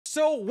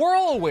So we're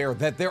all aware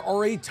that there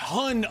are a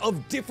ton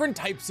of different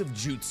types of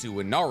jutsu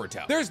in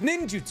Naruto. There's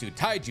ninjutsu,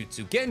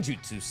 taijutsu,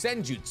 genjutsu,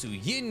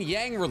 senjutsu,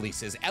 yin-yang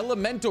releases,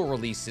 elemental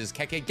releases,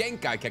 keke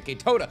genkai, keke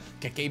toda,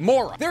 keke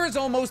mora. There is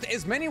almost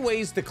as many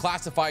ways to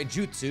classify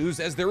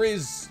jutsus as there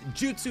is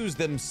jutsus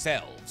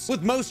themselves,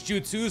 with most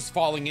jutsus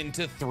falling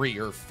into 3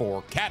 or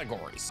 4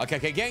 categories. A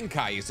keke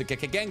genkai is a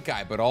keke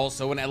genkai, but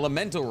also an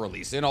elemental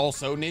release and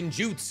also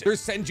ninjutsu.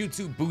 There's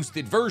senjutsu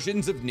boosted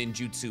versions of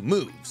ninjutsu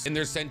moves, and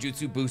there's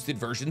senjutsu boosted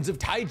versions of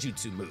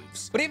taijutsu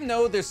moves. But even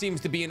though there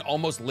seems to be an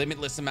almost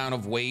limitless amount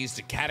of ways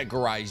to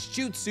categorize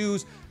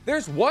jutsus,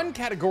 there's one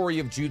category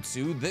of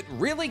jutsu that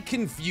really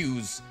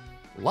confuse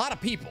a lot of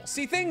people.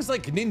 See, things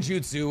like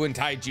ninjutsu and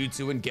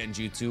taijutsu and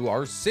genjutsu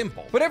are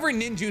simple, but every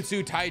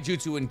ninjutsu,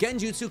 taijutsu, and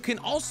genjutsu can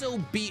also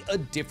be a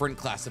different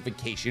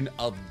classification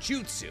of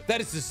jutsu. That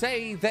is to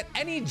say that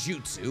any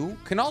jutsu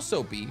can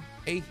also be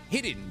a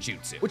hidden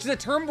jutsu, which is a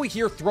term we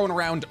hear thrown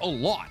around a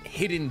lot,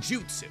 hidden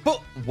jutsu.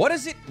 But what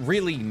does it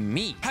really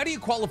mean? How do you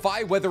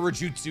qualify whether a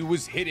jutsu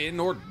is hidden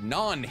or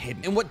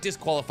non-hidden? And what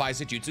disqualifies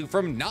a jutsu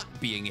from not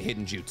being a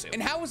hidden jutsu?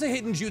 And how is a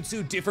hidden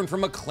jutsu different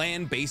from a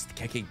clan-based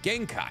keke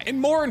genkai?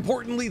 And more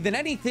importantly than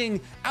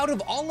anything, out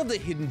of all of the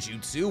hidden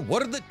jutsu,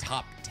 what are the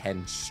top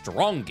 10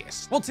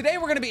 strongest? Well, today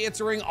we're gonna be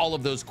answering all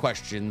of those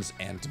questions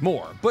and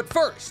more. But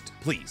first,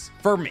 please,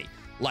 for me,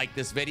 like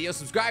this video,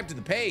 subscribe to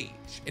the page,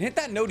 and hit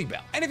that noti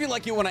bell. And if you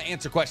like it when I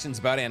answer questions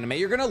about anime,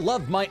 you're gonna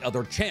love my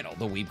other channel,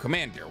 The Weeb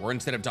Commander, where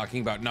instead of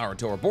talking about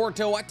Naruto or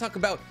Boruto, I talk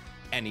about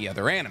any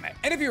other anime.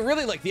 And if you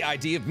really like the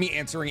idea of me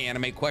answering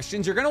anime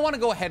questions, you're gonna wanna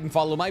go ahead and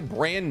follow my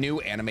brand new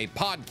anime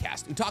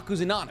podcast, Otaku's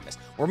Anonymous,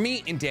 where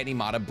me and Danny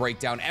Mata break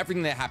down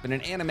everything that happened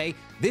in anime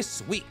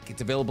this week.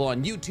 It's available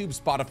on YouTube,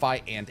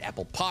 Spotify, and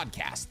Apple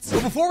Podcasts.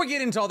 But before we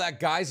get into all that,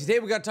 guys, today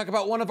we gotta talk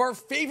about one of our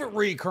favorite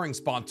recurring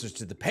sponsors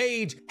to the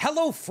page,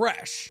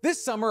 HelloFresh.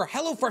 This summer,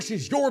 HelloFresh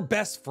is your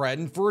best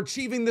friend for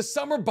achieving the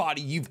summer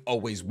body you've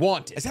always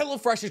wanted, as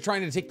HelloFresh is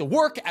trying to take the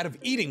work out of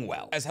eating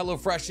well, as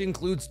HelloFresh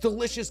includes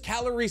delicious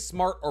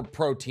calorie-smart or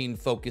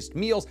protein-focused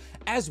meals,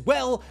 as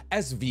well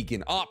as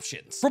vegan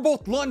options for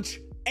both lunch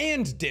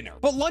and dinner.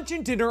 But lunch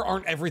and dinner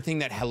aren't everything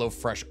that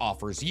HelloFresh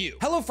offers you.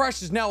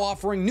 HelloFresh is now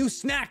offering new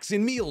snacks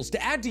and meals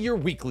to add to your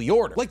weekly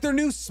order, like their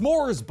new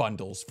s'mores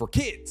bundles for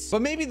kids.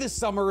 But maybe this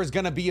summer is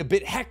gonna be a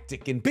bit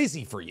hectic and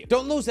busy for you.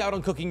 Don't lose out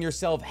on cooking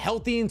yourself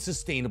healthy and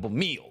sustainable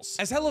meals,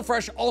 as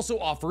HelloFresh also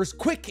offers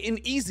quick and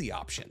easy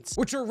options,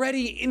 which are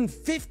ready in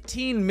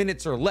 15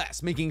 minutes or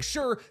less, making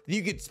sure that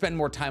you get to spend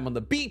more time on the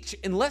beach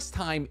and less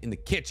time in the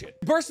kitchen.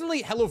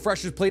 Personally,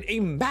 HelloFresh has played a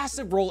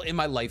massive role in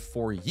my life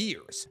for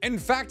years. In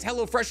fact,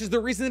 HelloFresh is the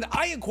reason that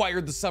I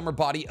acquired the summer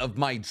body of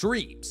my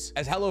dreams,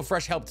 as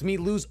HelloFresh helped me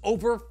lose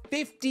over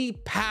 50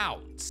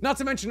 pounds. Not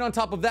to mention, on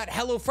top of that,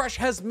 HelloFresh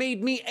has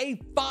made me a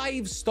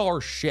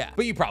 5-star chef.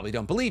 But you probably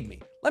don't believe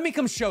me. Let me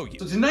come show you.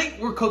 So tonight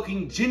we're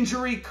cooking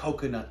gingery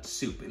coconut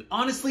soup. And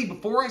honestly,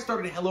 before I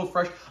started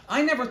HelloFresh,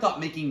 I never thought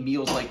making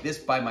meals like this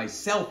by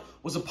myself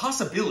was a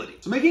possibility.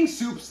 So making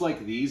soups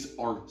like these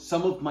are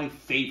some of my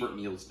favorite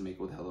meals to make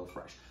with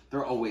HelloFresh.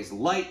 They're always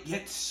light,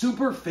 yet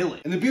super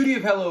filling. And the beauty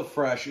of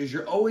HelloFresh is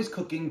you're always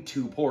cooking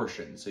 2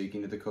 portions. So you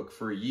can either cook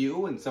for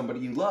you and somebody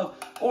you love,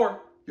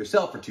 or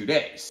yourself for 2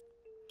 days.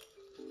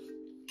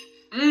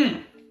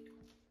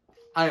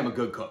 I am a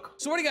good cook.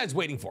 So what are you guys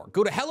waiting for?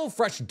 Go to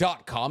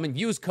HelloFresh.com and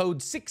use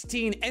code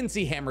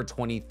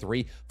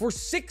 16NCHammer23 for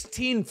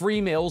 16 free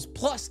meals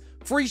plus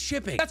free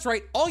shipping. That's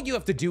right, all you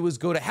have to do is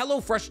go to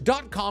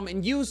HelloFresh.com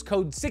and use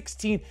code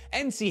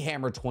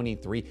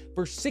 16NCHammer23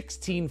 for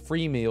 16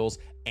 free meals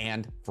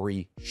and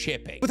free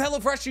shipping. With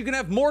HelloFresh, you can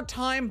have more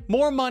time,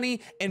 more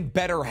money, and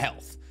better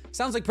health.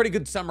 Sounds like pretty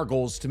good summer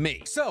goals to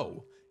me.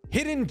 So,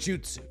 hidden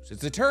jutsus.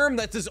 It's a term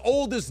that's as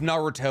old as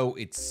Naruto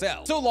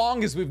itself. So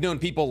long as we've known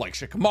people like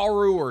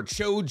Shikamaru or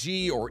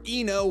Choji or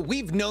Ino,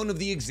 we've known of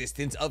the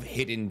existence of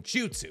hidden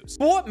jutsus.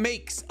 But what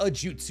makes a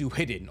jutsu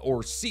hidden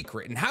or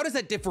secret, and how does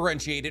that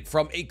differentiate it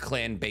from a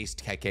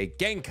clan-based keke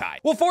genkai?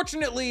 Well,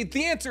 fortunately,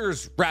 the answer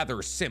is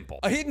rather simple.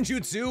 A hidden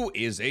jutsu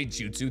is a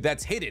jutsu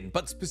that's hidden,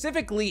 but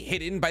specifically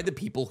hidden by the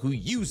people who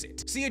use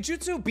it. See, a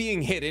jutsu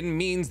being hidden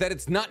means that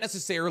it's not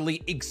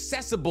necessarily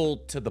accessible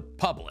to the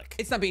public.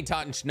 It's not being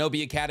taught in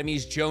Shinobi Academy.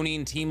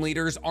 Jonin team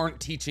leaders aren't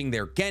teaching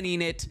their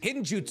genin it.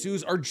 Hidden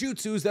jutsus are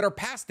jutsus that are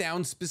passed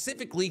down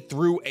specifically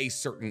through a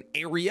certain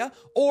area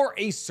or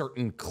a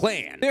certain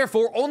clan.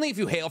 Therefore, only if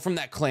you hail from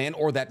that clan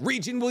or that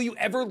region will you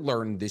ever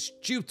learn this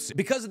jutsu.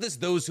 Because of this,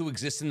 those who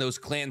exist in those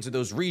clans or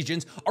those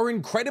regions are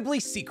incredibly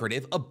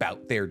secretive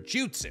about their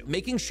jutsu,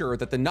 making sure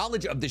that the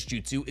knowledge of this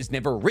jutsu is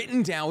never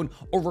written down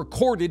or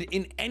recorded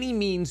in any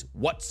means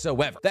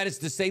whatsoever. That is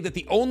to say that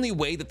the only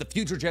way that the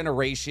future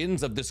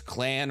generations of this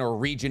clan or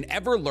region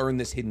ever learn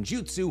this hidden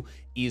jutsu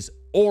is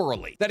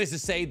orally. That is to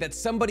say that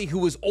somebody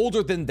who is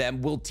older than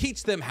them will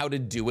teach them how to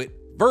do it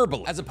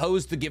verbally, as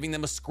opposed to giving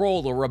them a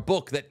scroll or a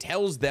book that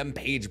tells them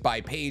page by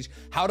page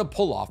how to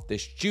pull off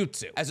this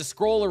jutsu, as a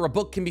scroll or a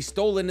book can be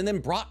stolen and then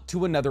brought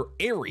to another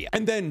area.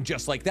 And then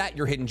just like that,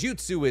 your hidden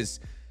jutsu is,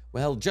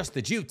 well, just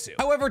the jutsu.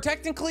 However,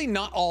 technically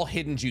not all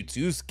hidden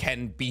jutsus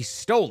can be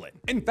stolen.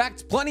 In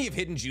fact, plenty of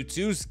hidden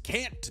jutsus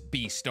can't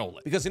be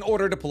stolen, because in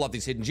order to pull off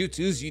these hidden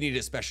jutsus, you need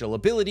a special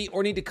ability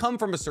or need to come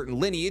from a certain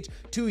lineage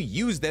to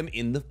use them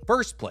in the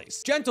first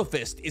place. Gentle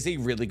Fist is a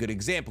really good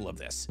example of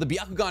this. The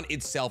Byakugan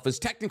itself is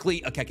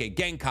technically a Kekkei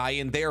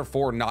Genkai and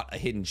therefore not a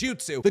hidden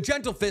jutsu. The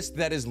Gentle Fist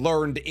that is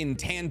learned in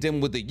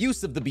tandem with the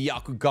use of the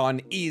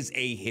Byakugan is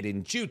a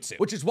hidden jutsu,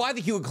 which is why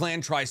the Hyuga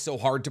clan tries so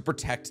hard to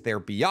protect their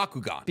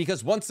Byakugan,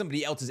 because once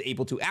somebody else is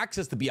able to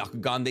access the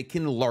Byakugan, they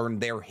can learn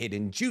their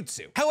hidden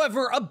jutsu.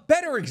 However, a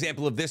better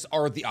example of this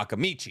are the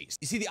Akamichis.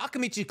 You see, the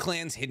Akamichi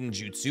clan's hidden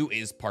jutsu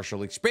is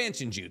partial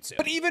expansion jutsu.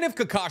 But even if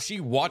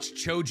Kakashi watched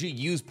Choji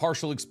use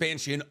partial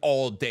expansion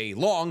all day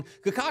long,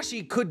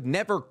 Kakashi could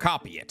never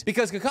copy it,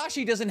 because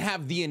Kakashi doesn't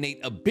have the innate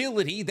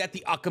ability that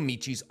the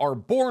Akamichis are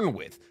born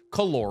with,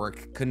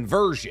 caloric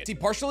conversion. See,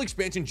 partial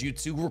expansion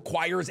jutsu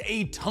requires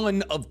a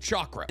ton of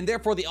chakra, and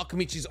therefore the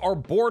Akamichis are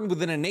born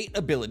with an innate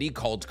ability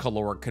called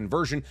caloric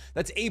conversion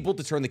that's able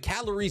to turn the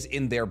calories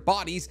in their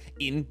bodies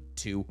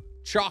into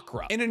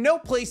chakra. And in no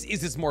place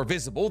is this more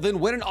visible than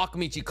when an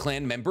Akamichi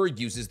clan member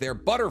uses their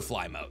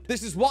butterfly mode.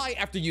 This is why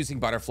after using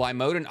butterfly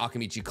mode, an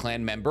Akamichi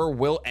clan member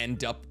will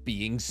end up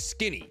being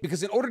skinny.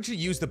 Because in order to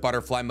use the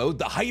butterfly mode,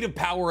 the height of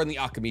power in the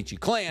Akamichi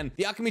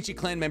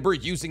clan member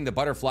using the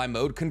butterfly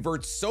mode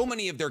converts so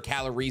many of their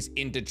calories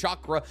into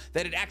chakra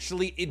that it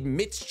actually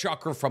emits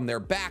chakra from their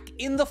back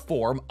in the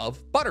form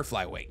of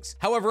butterfly wings.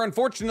 However,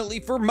 unfortunately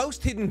for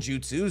most hidden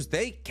jutsus,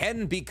 they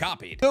can be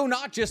copied, though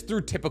not just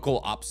through typical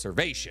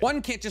observation.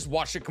 One can't just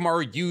watch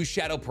Shikamaru use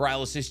Shadow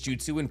Paralysis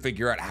Jutsu and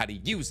figure out how to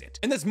use it.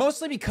 And that's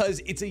mostly because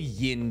it's a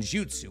yin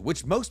jutsu,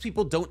 which most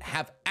people don't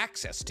have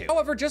access to.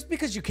 However, just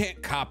because you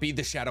can't copy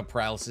the Shadow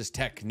Paralysis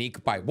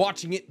technique by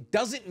watching it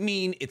doesn't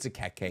mean it's a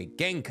Kekkei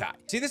Genkai.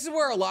 See, this is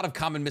where a lot of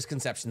common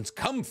misconceptions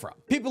come from.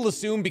 People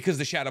assume because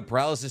the Shadow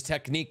Paralysis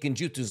technique and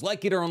jutsus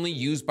like it are only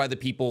used by the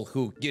people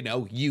who, you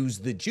know, use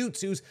the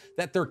jutsus,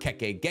 that they're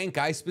Kekkei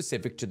Genkai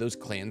specific to those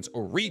clans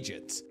or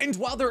regions. And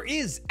while there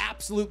is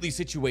absolutely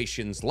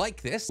situations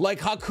like this, like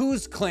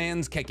Haku's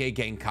clan's Kekkei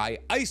Genkai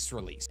Ice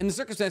Release, in the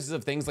circumstances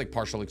of things like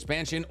partial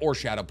expansion or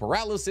Shadow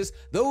Paralysis,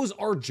 those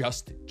are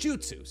just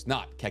jutsus,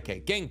 not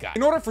Kekkei Genkai.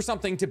 In order for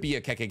something to be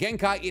a Kekkei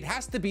Genkai, it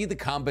has to be the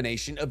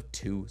combination of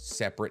two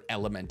separate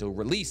elemental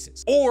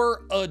releases,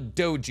 or a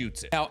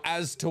dojutsu. Now,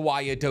 as to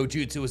why a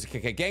dojutsu is a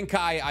Kekkei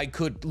Genkai, I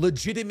could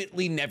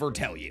legitimately never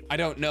tell you. I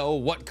don't know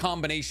what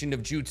combination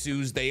of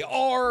jutsus they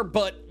are,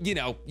 but you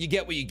know, you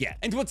get what you get.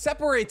 And what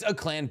separates a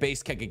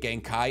clan-based Kekkei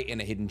Genkai and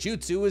a hidden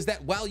jutsu is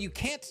that while you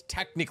can't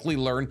technically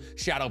learn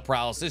Shadow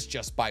Paralysis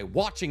just by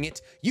watching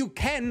it, you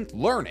can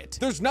learn it.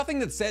 There's nothing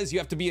that says you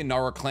have to be a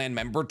Nara clan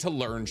member to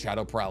learn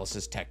Shadow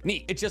Paralysis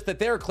technique. It's just that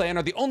their clan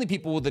are the only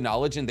people with the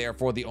knowledge and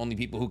therefore the only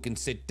people who can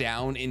sit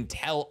down and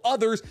tell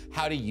others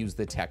how to use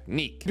the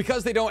technique.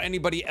 Because they don't want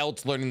anybody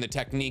else learning the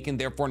technique and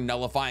therefore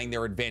nullifying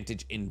their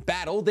advantage in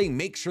battle, they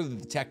make sure that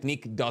the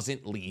technique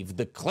doesn't leave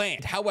the clan.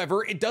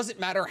 However, it doesn't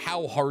matter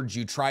how hard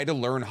you try to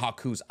learn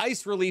Haku's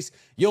Ice Release,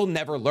 you'll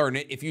never learn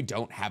it if you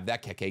don't have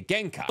that Kekkei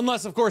Genkai.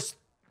 Unless, of course,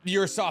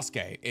 you're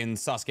Sasuke in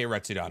Sasuke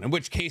Retsudan, in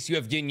which case you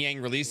have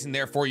yin-yang release and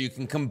therefore you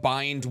can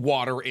combine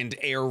water and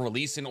air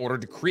release in order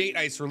to create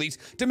ice release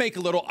to make a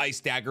little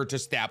ice dagger to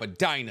stab a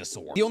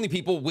dinosaur. The only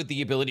people with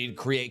the ability to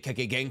create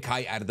Kekkei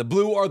Genkai out of the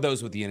blue are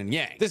those with yin and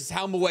yang. This is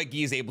how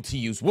Moegi is able to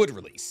use wood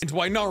release, and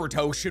why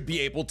Naruto should be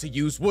able to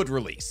use wood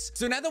release.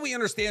 So now that we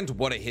understand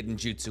what a hidden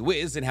jutsu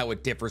is and how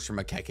it differs from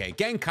a Kekkei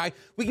Genkai,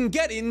 we can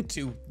get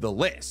into the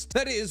list.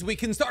 That is, we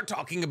can start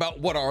talking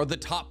about what are the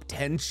top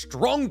 10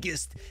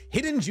 strongest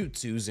hidden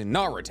jutsus in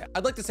Naruto.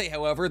 I'd like to say,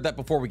 however, that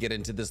before we get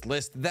into this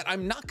list, that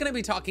I'm not going to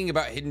be talking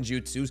about hidden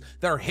jutsus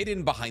that are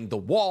hidden behind the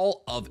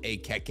wall of a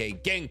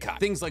Kekkei Genkai.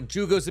 Things like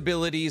Jugo's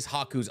abilities,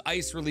 Haku's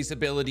Ice Release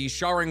abilities,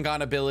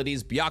 Sharingan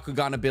abilities,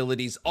 Byakugan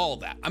abilities, all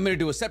that. I'm going to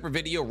do a separate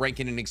video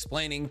ranking and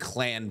explaining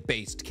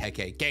clan-based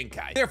Kekkei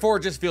Genkai. Therefore,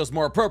 it just feels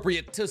more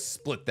appropriate to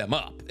split them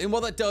up. And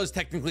while that does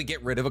technically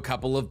get rid of a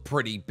couple of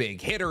pretty big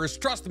hitters,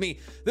 trust me,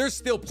 there's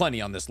still plenty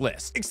on this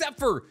list. Except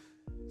for,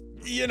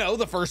 you know,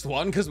 the first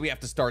one, because we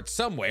have to start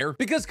somewhere.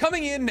 Because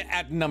coming in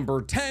at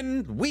number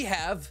 10, we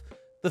have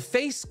the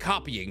face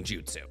copying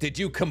jutsu. Did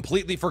you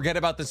completely forget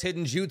about this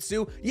hidden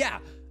jutsu? Yeah.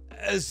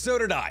 So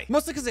did I.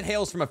 Mostly because it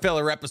hails from a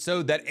filler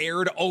episode that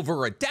aired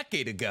over a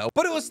decade ago,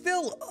 but it was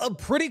still a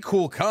pretty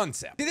cool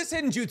concept. See, this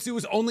hidden jutsu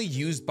was only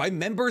used by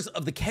members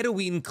of the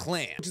Kedouin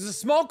clan, which is a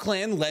small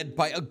clan led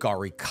by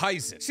Agari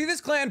Kaizen. See, this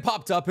clan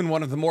popped up in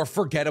one of the more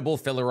forgettable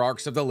filler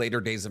arcs of the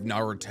later days of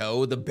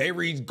Naruto, the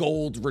Buried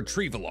Gold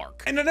Retrieval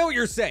arc. And I know what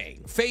you're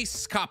saying,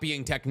 face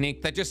copying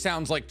technique that just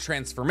sounds like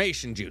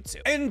transformation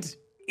jutsu. And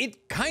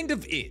it kind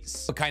of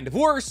is, but kind of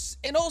worse,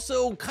 and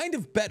also kind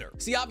of better.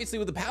 See, obviously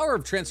with the power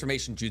of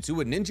transformation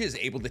jutsu, a ninja is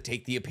able to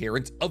take the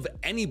appearance of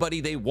anybody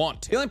they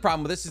want. The only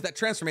problem with this is that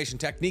transformation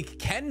technique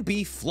can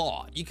be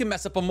flawed. You can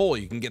mess up a mole,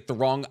 you can get the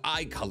wrong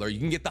eye color, you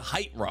can get the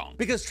height wrong,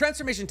 because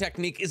transformation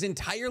technique is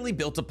entirely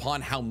built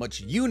upon how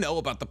much you know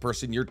about the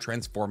person you're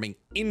transforming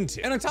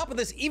into. And on top of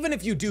this, even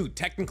if you do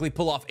technically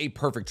pull off a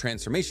perfect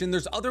transformation,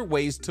 there's other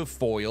ways to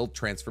foil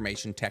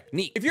transformation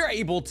technique. If you're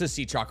able to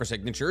see chakra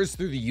signatures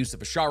through the use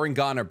of a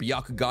Sharingan or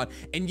Byakugan,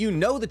 and you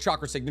know the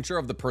chakra signature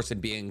of the person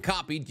being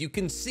copied, you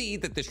can see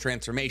that this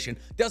transformation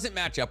doesn't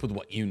match up with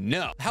what you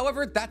know.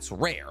 However, that's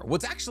rare.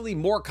 What's actually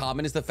more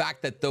common is the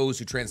fact that those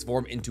who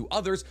transform into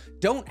others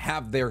don't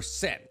have their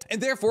scent, and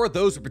therefore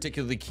those with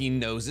particularly keen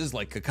noses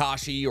like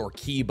Kakashi or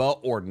Kiba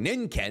or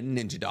Ninken,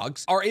 ninja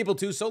dogs, are able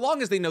to, so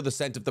long as they know the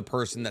scent of the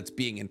person that's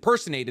being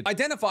impersonated,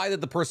 identify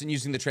that the person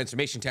using the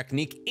transformation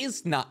technique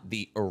is not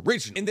the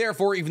original. And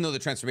therefore, even though the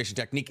transformation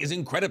technique is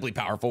incredibly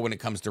powerful when it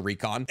comes to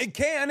recon, it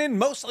can and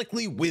most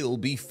likely will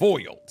be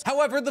foiled.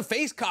 However, the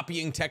face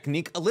copying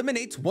technique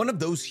eliminates one of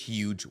those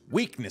huge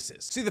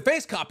weaknesses. See, the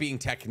face copying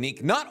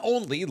technique not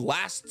only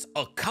lasts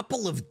a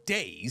couple of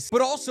days,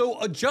 but also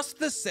adjusts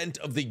the scent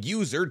of the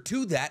user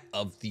to that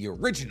of the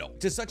original,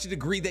 to such a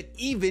degree that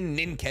even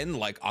Ninken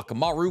like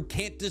Akamaru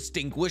can't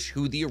distinguish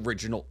who the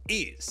original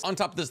is. On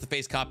top of this, the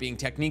face copying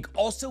technique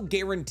also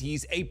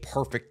guarantees a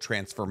perfect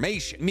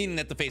transformation, meaning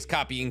that the face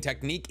copying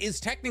technique is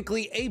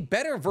technically a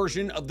better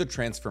version of the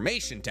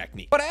transformation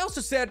technique. But I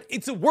also said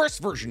it's a worse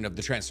version of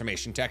the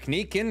transformation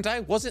technique, and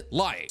I wasn't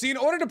lying. See, in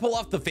order to pull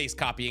off the face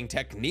copying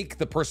technique,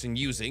 the person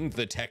using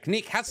the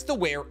technique has to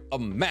wear a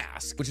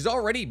mask, which is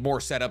already more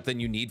setup than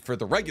you need for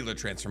the regular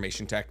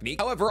transformation technique.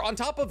 However, on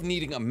top of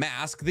needing a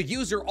mask, the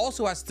user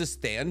also has to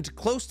stand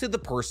close to the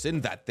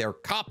person that they're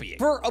copying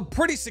for a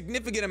pretty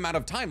significant amount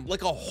of time,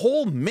 like a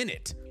whole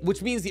minute,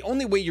 which means the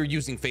only way you're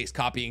using face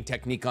copying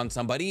technique on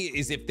somebody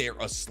is if they're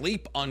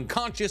asleep,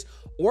 unconscious,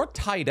 or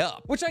tied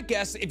up, which I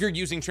guess if you're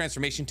using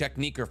transformation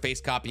technique or face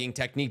copying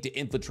technique to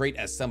infiltrate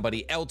as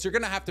somebody else, you're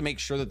gonna have to make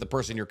sure that the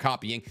person you're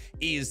copying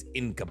is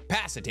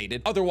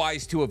incapacitated.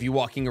 Otherwise, two of you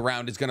walking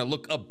around is gonna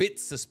look a bit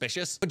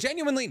suspicious, but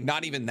genuinely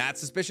not even that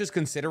suspicious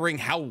considering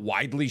how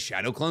widely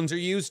shadow clones are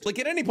used. Like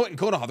at any point in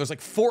Konoha, there's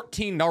like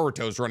 14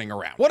 Narutos running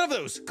around. One of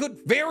those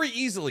could very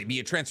easily be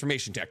a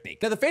transformation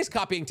technique. Now, the face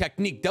copying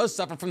technique does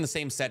suffer from the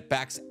same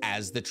setbacks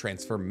as the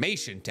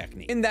transformation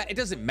technique, in that it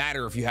doesn't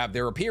matter if you have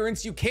their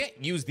appearance, you can't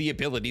use the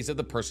abilities of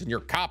the person you're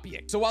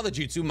copying. So while the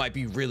jutsu might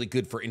be really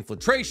good for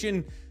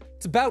infiltration,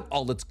 it's about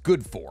all it's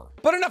good for.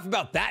 But enough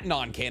about that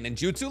non-canon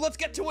jutsu, let's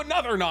get to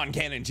another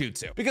non-canon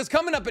jutsu. Because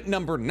coming up at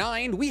number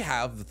 9, we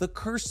have the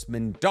Curse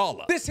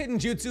Mandala. This hidden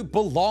jutsu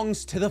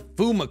belongs to the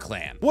Fuma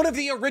clan, one of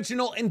the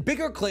original and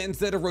bigger clans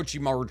that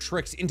Orochimaru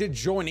tricks into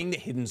joining the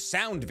Hidden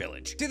Sound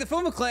Village. See, the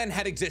Fuma clan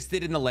had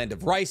existed in the land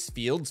of rice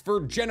fields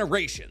for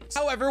generations.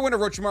 However, when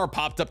Orochimaru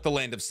popped up the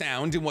land of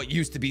sound in what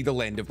used to be the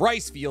land of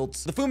rice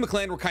fields, the Fuma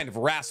clan were kind of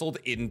wrestled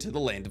into the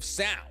land of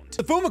sound.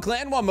 The Fuma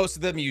clan, while most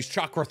of them use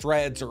chakra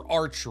threads or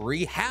archery,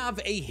 have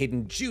a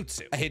hidden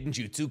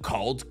jutsu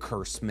called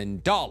Curse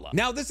Mandala.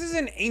 Now, this is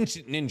an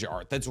ancient ninja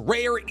art that's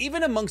rare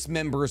even amongst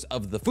members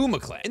of the Fuma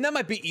clan, and that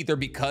might be either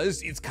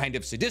because it's kind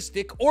of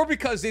sadistic or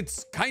because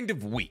it's kind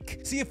of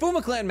weak. See, a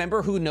Fuma clan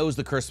member who knows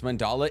the Curse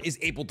Mandala is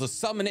able to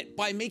summon it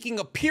by making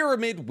a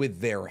pyramid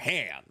with their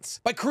hands.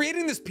 By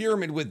creating this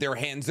pyramid with their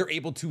hands, they're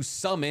able to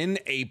summon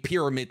a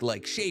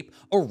pyramid-like shape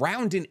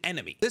around an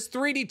enemy. This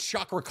 3D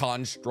chakra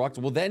construct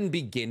will then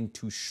begin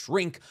to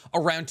shrink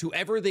around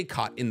whoever they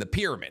caught in the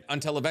pyramid,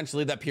 until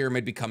eventually that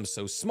pyramid becomes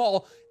so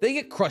small they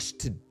get crushed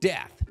to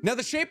death. Now,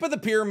 the shape of the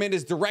pyramid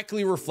is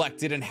directly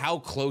reflected in how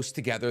close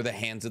together the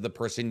hands of the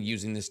person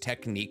using this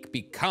technique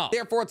become.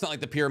 Therefore, it's not like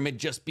the pyramid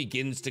just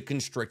begins to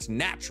constrict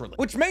naturally,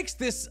 which makes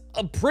this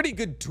a pretty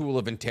good tool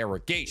of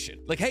interrogation.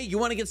 Like, hey, you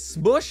want to get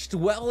smushed?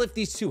 Well, if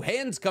these two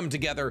hands come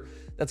together,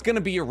 that's going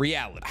to be a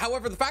reality.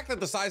 However, the fact that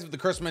the size of the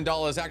Curse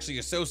Mandala is actually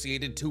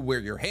associated to where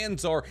your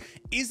hands are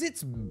is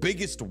its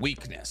biggest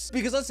weakness.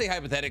 Because let's say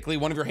hypothetically,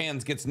 one of your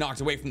hands gets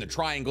knocked away from the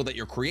triangle that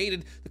you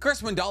created, the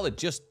Curse Mandala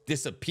just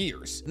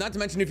disappears. Not to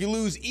mention, if you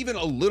lose even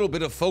a little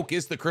bit of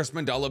focus, the Curse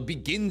Mandala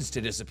begins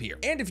to disappear.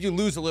 And if you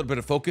lose a little bit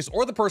of focus,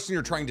 or the person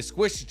you're trying to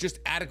squish is just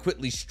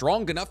adequately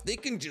strong enough, they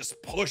can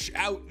just push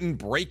out and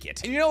break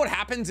it. And you know what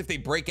happens if they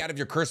break out of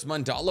your Curse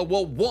Mandala?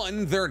 Well,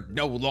 1, they're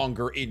no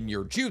longer in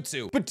your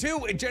jutsu, but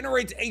 2, it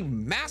generates a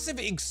massive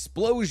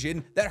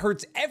explosion that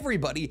hurts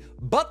everybody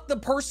but the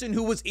person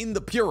who was in the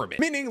pyramid.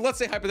 Meaning, let's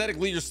say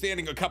hypothetically you're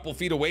standing a couple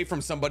feet away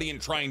from somebody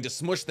and trying to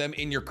smush them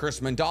in your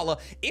Curse Mandala.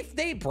 If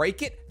they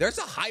break it, there's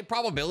a high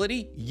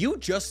probability you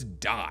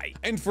just die.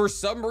 And for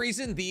some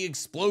reason, the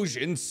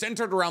explosion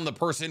centered around the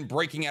person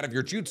breaking out of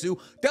your jutsu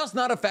does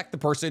not affect the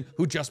person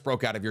who just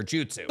broke out of your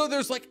jutsu. So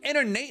there's like an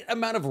innate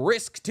amount of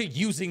risk to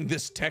using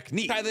this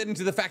technique. Tie that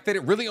into the fact that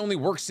it really only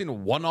works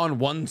in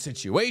one-on-one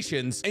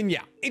situations, and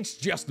yeah, it's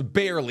just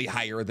barely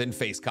higher than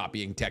face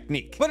copying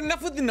technique. But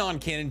enough with the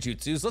non-canon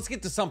jutsus, let's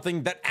get to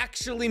something that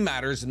actually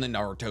matters in the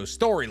Naruto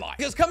storyline.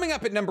 Because coming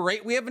up at number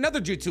 8, we have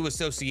another jutsu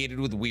associated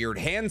with weird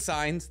hand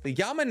signs, the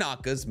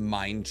Yamanaka's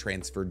mind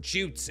transfer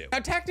jutsu. Now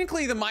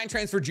technically the mind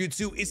transfer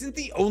jutsu isn't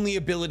the only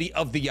ability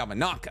of the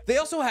Yamanaka. They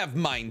also have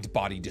mind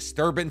body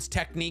disturbance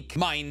technique,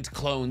 mind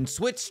clone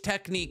switch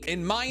technique,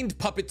 and mind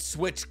puppet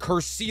switch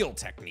curse seal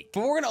technique.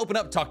 But we're gonna open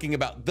up talking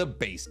about the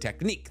base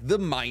technique, the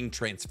mind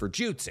transfer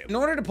jutsu. In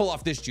order to pull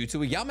off this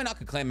jutsu, a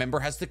Yamanaka clan member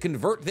has to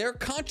convert their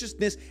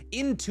consciousness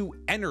into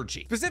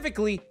energy,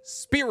 specifically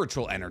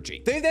spiritual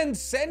energy. They then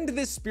send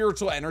this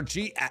spiritual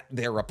energy at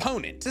their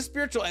opponent. This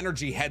spiritual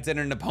energy heads at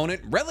an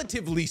opponent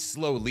relatively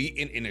slowly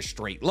and in a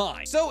straight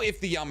line. So if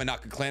the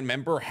Yamanaka clan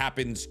member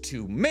happens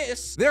to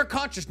miss, their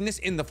consciousness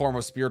in the form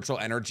of spiritual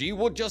energy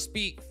will just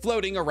be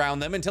floating around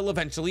them until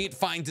eventually it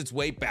finds its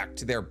way back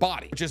to their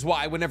body. Which is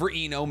why whenever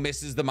Ino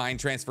misses the mind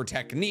transfer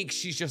technique,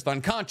 she's just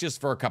unconscious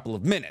for a couple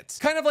of minutes.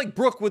 Kind of like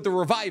Brook with the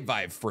Revive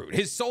Vibe fruit.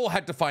 His soul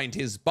had to find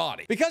his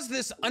body. Because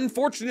this,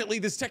 unfortunately,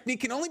 this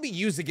technique can only be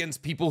used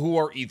against people who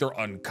are either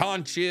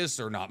unconscious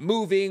or not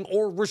moving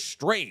or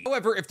restrained.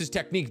 However, if this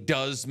technique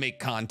does make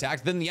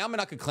contact, then the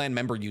Yamanaka clan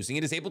member using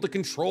it is able to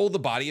control the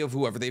body of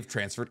whoever they've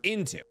transferred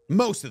into,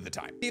 most of the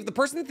time. If the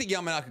person that the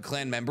Yamanaka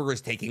clan member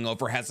is taking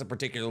over has a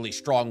particularly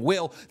strong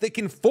will, they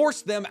can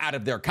force them out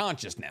of their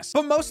consciousness.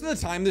 But most of the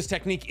time, this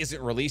technique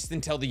isn't released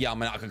until the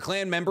Yamanaka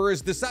clan member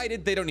has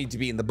decided they don't need to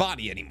be in the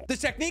body anymore.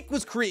 This technique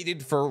was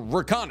created for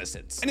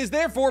reconnaissance and is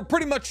therefore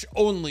pretty much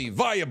only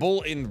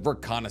viable in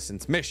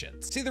reconnaissance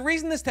missions. See, the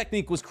reason this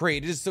technique was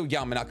created is so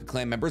Yamanaka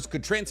clan members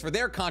could transfer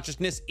their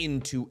consciousness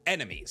into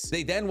enemies.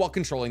 They then, while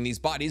controlling these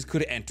bodies,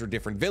 could enter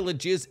different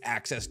villages,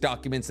 access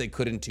documents they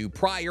couldn't do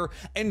prior,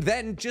 and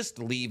then just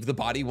leave the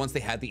body once they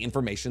had the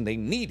information they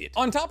needed.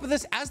 On top of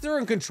this, as they're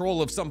in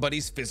control of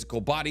somebody's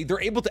physical body,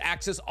 they're able to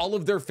access all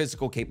of their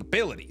physical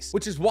capabilities,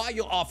 which is why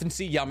you'll often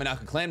see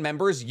Yamanaka clan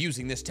members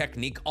using this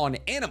technique on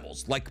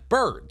animals like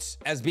birds,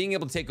 as being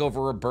able to take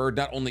over a bird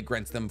not only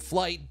grants them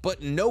flight,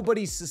 but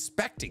nobody's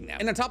suspecting them.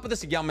 And on top of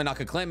this, a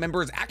Yamanaka clan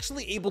member is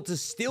actually able to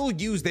still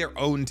use their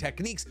own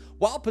techniques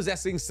while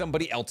possessing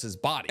somebody else's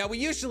body. Now, we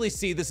usually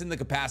see this in the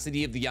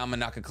capacity of the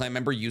Yamanaka clan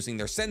member using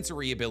their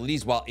sensory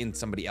abilities while in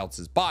somebody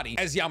else's body,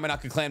 as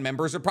Yamanaka clan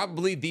members are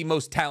probably the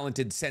most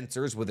talented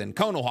sensors within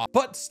Konoha.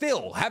 But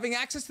still, having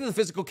access to the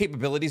physical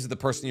capabilities of the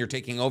person you're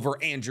taking over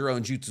and your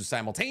own jutsu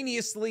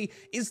simultaneously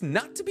is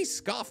not to be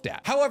scoffed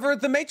at. However,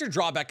 the major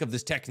drawback of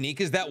this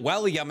technique is that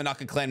while a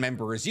Yamanaka clan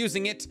member is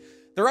using it,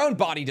 their own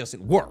body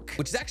doesn't work,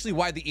 which is actually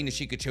why the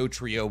Inashikacho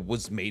trio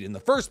was made in the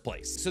first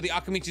place. So the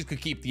Akamichis could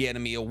keep the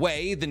enemy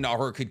away, the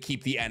Naru could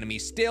keep the enemy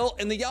still,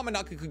 and the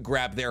Yamanaka could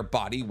grab their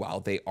body while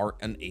they are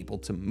unable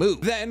to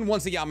move. Then,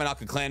 once a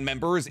Yamanaka clan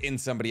member is in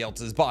somebody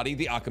else's body,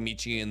 the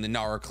Akamichi and the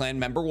Naru clan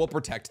member will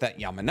protect that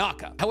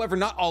Yamanaka. However,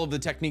 not all of the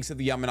techniques of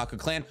the Yamanaka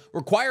clan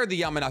require the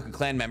Yamanaka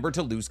clan member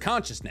to lose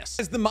consciousness,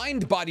 as the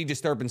mind-body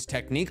disturbance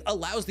technique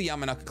allows the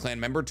Yamanaka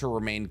clan member to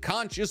remain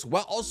conscious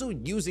while also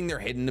using their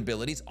hidden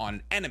abilities on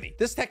an enemy.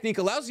 This technique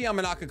allows the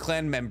Yamanaka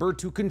clan member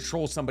to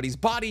control somebody's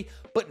body,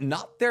 but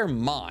not their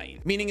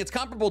mind, meaning it's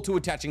comparable to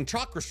attaching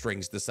chakra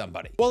strings to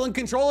somebody. While in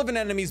control of an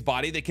enemy's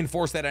body, they can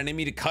force that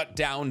enemy to cut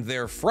down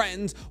their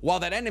friends, while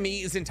that enemy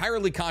is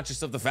entirely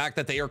conscious of the fact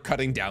that they are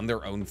cutting down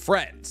their own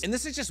friends. And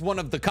this is just one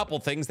of the couple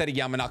things that a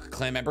Yamanaka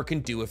clan member can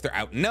do if they're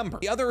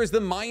outnumbered. The other is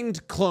the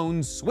mind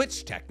clone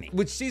switch technique,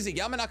 which sees a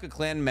Yamanaka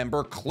clan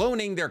member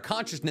cloning their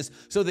consciousness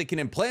so they can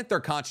implant their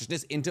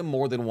consciousness into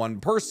more than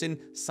one person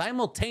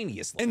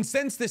simultaneously. And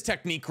since this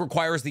technique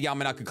requires the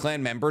Yamanaka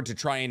clan member to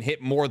try and hit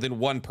more than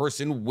one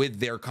person with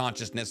their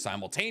consciousness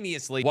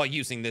simultaneously, while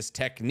using this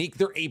technique,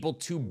 they're able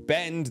to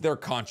bend their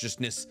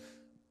consciousness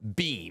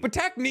beam. But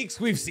techniques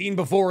we've seen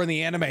before in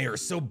the anime are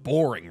so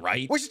boring,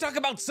 right? We should talk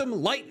about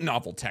some light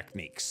novel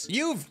techniques.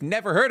 You've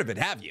never heard of it,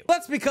 have you?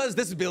 That's because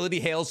this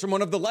ability hails from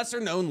one of the lesser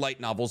known light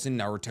novels in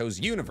Naruto's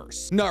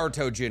universe,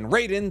 Naruto Jin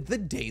Raiden, The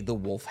Day the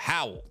Wolf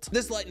Howled.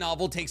 This light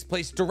novel takes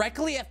place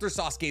directly after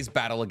Sasuke's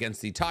battle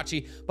against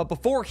Itachi, but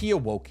before he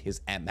awoke his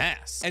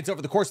MS. And it's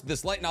over the course of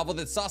this light novel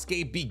that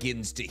Sasuke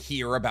begins to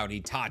hear about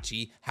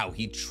Itachi, how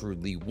he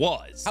truly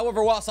was.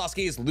 However, while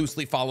Sasuke is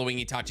loosely following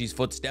Itachi's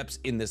footsteps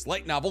in this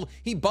light novel,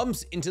 he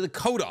bumps into the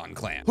Kodan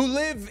clan, who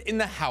live in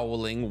the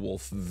Howling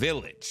Wolf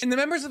Village. And the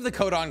members of the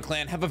Kodan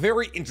clan have a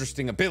very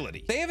interesting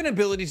ability. They have an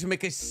ability to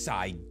make a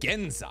Sai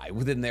Genzai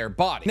within their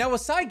body. Now, a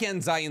Sai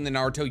Genzai in the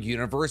Naruto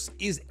universe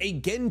is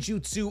a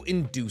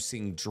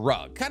Genjutsu-inducing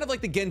drug, kind of like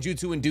the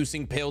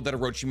Genjutsu-inducing pill that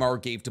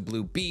Orochimaru gave to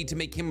Blue Bee to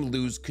make him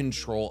lose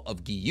control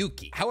of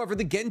Gyuki. However,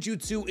 the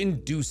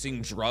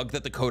Genjutsu-inducing drug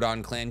that the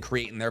Kodan clan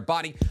create in their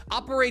body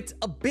operates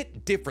a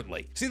bit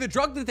differently. See, the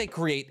drug that they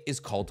create is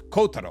called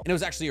Kotaro, and it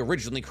was actually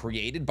originally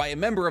created created by a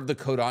member of the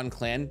Kodan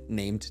clan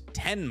named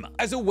Tenma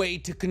as a way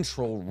to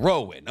control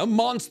Rowan, a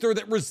monster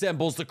that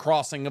resembles the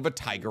crossing of a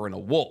tiger and a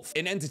wolf,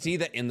 an entity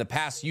that in the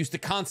past used to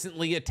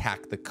constantly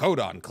attack the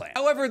Kodan clan.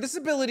 However, this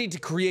ability to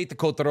create the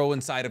Kotaro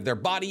inside of their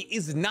body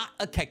is not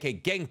a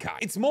Kekkei Genkai.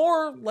 It's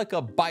more like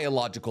a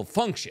biological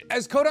function,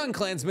 as Kodan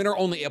clansmen are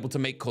only able to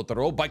make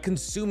Kotaro by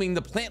consuming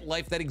the plant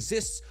life that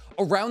exists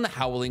around the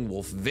Howling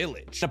Wolf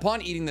village.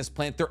 Upon eating this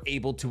plant, they're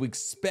able to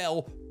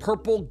expel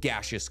purple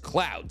gaseous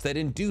clouds that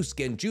induce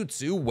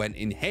genjutsu when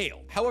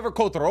inhaled. However,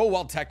 Kotaro,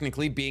 while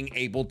technically being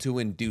able to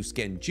induce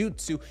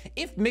genjutsu,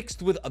 if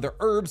mixed with other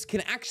herbs,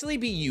 can actually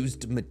be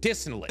used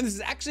medicinally. And this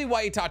is actually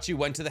why Itachi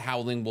went to the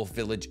Howling Wolf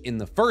village in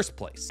the first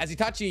place, as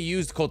Itachi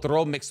used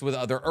Kotaro mixed with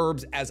other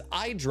herbs as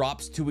eye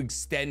drops to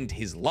extend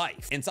his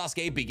life. And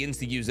Sasuke begins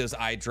to use those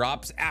eye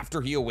drops after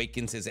he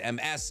awakens his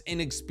MS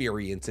and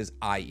experiences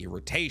eye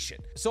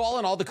irritation. So all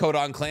in all, the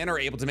Kodan clan are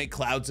able to make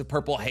clouds of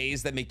purple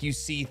haze that make you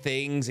see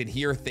things and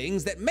hear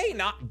things that may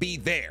not be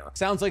there.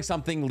 Sounds like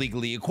something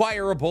legally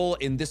acquirable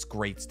in this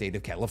great state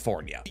of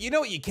California. You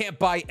know what you can't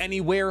buy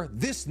anywhere?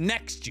 This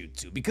next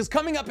jutsu, because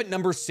coming up at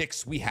number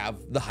 6, we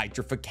have the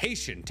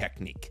hydrification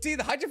technique. See,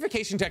 the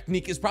hydrification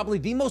technique is probably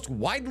the most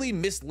widely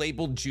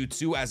mislabeled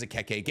jutsu as a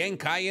Kekkei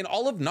Genkai in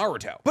all of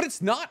Naruto. But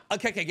it's not a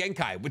Kekkei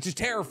Genkai, which is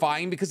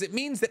terrifying because it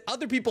means that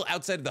other people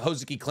outside of the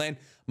Hozuki clan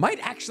might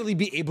actually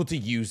be able to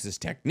use this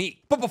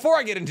technique. But before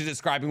I get into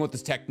describing what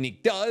this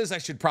technique does, I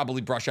should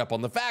probably brush up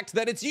on the fact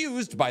that it's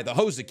used by the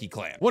Hozuki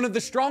clan, one of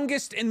the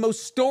strongest and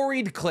most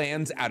storied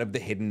clans out of the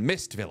Hidden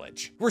Mist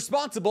village,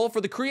 responsible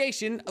for the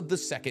creation of the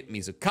second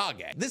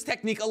Mizukage. This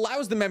technique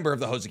allows the member of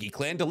the Hozuki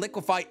clan to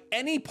liquefy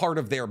any part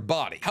of their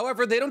body.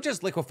 However, they don't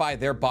just liquefy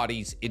their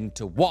bodies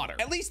into water.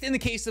 At least in the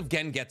case of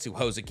Gengetsu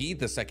Hozuki,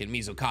 the second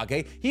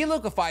Mizukage, he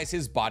liquefies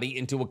his body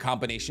into a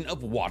combination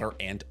of water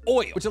and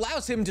oil, which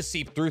allows him to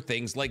seep through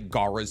things like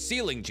Gaara's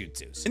sealing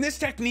jutsus. And this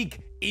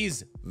technique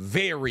is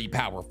very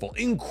powerful,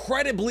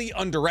 incredibly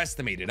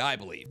underestimated, I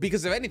believe,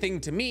 because if anything,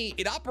 to me,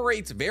 it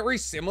operates very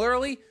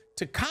similarly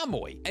to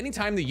Kamui.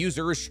 Anytime the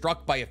user is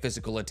struck by a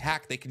physical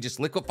attack, they can just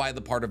liquefy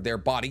the part of their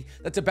body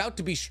that's about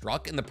to be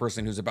struck, and the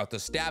person who's about to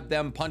stab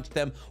them, punch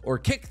them, or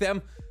kick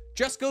them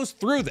just goes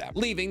through them,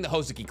 leaving the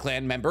Hozuki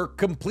clan member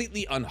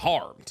completely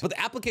unharmed. But the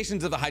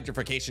applications of the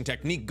hydrification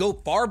technique go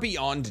far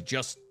beyond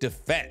just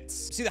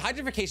defense. See, the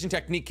hydrification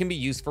technique can be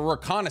used for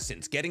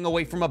reconnaissance, getting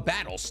away from a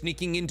battle,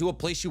 sneaking into a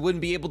place you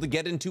wouldn't be able to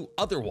get into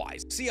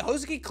otherwise. See, a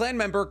Hozuki clan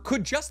member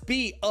could just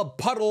be a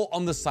puddle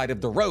on the side of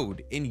the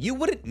road, and you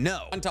wouldn't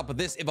know. On top of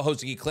this, if a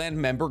Hozuki clan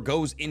member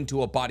goes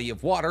into a body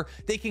of water,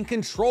 they can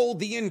control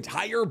the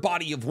entire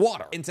body of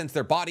water. And since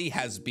their body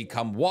has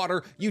become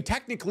water, you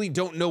technically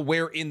don't know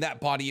where in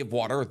that body of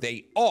water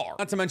they are.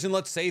 Not to mention,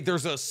 let's say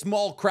there's a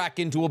small crack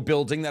into a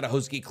building that a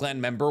Hozuki clan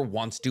member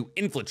wants to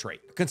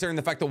infiltrate. Considering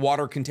the fact that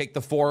water can take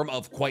the form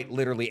of quite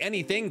literally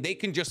anything, they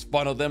can just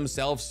funnel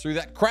themselves through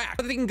that crack.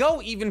 But they can go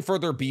even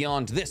further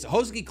beyond this. A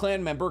Hozuki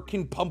clan member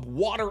can pump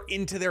water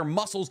into their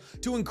muscles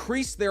to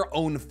increase their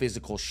own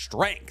physical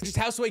strength, which is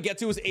how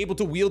Suigetsu is able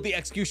to wield the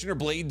Executioner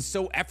blade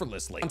so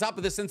effortlessly. On top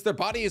of this, since their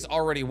body is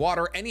already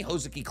water, any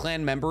Hozuki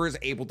clan member is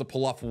able to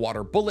pull off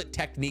water bullet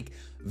technique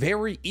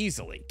very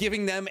easily,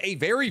 giving them a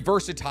very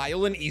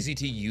versatile and easy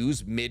to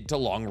use mid to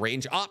long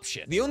range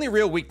option. The only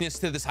real weakness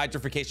to this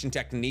hydrification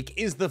technique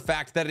is the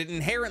fact that it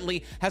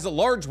inherently has a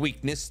large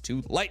weakness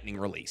to lightning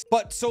release.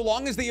 But so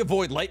long as they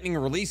avoid lightning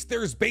release,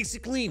 there's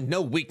basically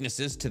no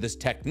weaknesses to this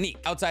technique,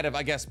 outside of,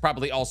 I guess,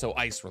 probably also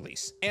ice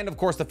release. And of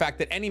course, the fact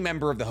that any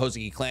member of the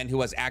Hozuki clan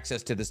who has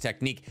access to this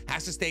technique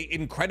has to stay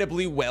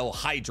incredibly well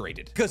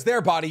hydrated, because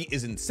their body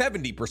isn't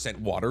 70%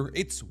 water,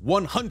 it's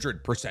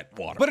 100%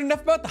 water. But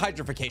enough about the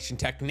hydrification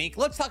technique.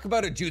 Let's talk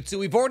about a jutsu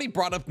we've already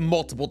brought up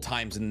multiple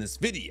times in this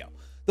video.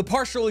 The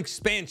partial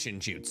expansion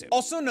jutsu,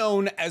 also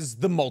known as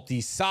the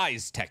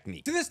multi-size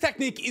technique. So this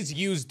technique is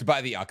used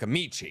by the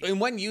Akamichi,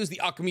 and when used, the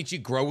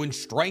Akamichi grow in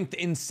strength,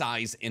 in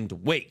size, and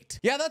weight.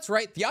 Yeah, that's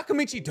right, the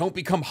Akamichi don't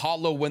become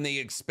hollow when they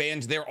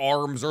expand their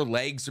arms or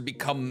legs or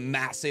become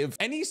massive.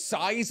 Any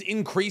size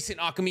increase an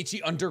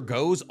Akamichi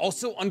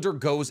also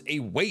undergoes a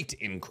weight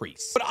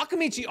increase. But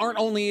Akamichi aren't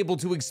only able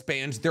to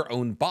expand their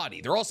own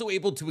body, they're also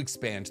able to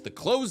expand the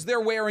clothes they're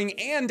wearing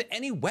and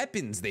any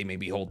weapons they may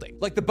be holding,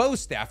 like the bow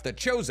staff that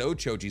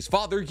Choji's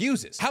father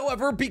uses.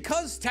 However,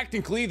 because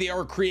technically they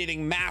are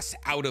creating mass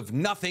out of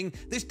nothing,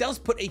 this does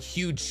put a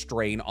huge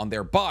strain on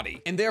their body,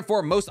 and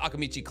therefore most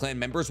Akamichi clan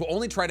members will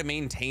only try to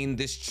maintain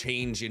this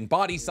change in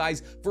body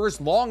size for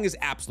as long as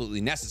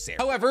absolutely necessary.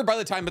 However, by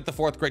the time that the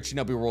 4th Great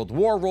Shinobi World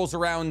War rolls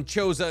around,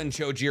 Choza and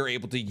Choji are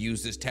able to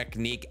use this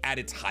technique at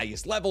its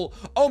highest level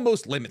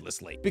almost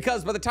limitlessly,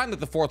 because by the time that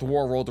the 4th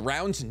War rolled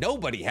around,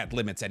 nobody had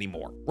limits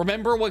anymore.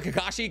 Remember when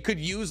Kakashi could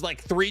use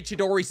like 3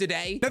 Chidoris a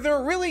day? Now there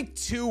are really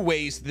 2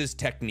 ways to this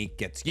technique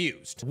gets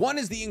used. One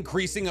is the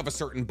increasing of a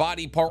certain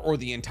body part or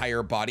the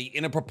entire body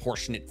in a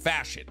proportionate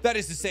fashion. That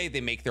is to say, they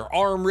make their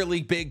arm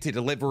really big to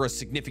deliver a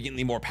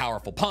significantly more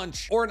powerful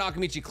punch, or an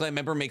Akamichi clan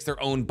member makes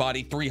their own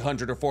body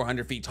 300 or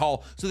 400 feet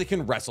tall so they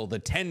can wrestle the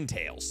Ten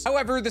Tails.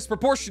 However, this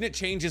proportionate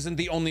change isn't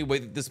the only way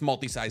that this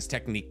multi-size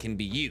technique can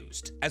be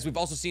used, as we've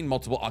also seen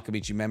multiple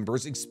Akamichi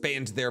members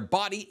expand their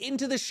body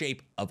into the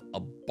shape of a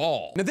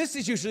ball. Now, this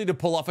is usually to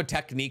pull off a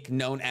technique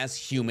known as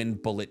human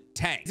bullet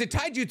tank. It's a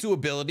taijutsu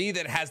ability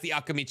that has the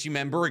Akamichi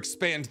member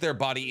expand their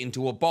body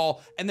into a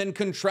ball and then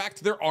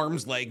contract their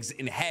arms, legs,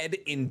 and head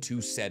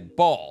into said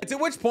ball. It's at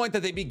which point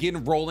that they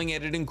begin rolling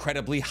at an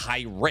incredibly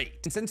high rate.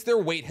 And since their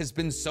weight has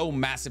been so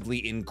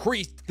massively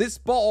increased, this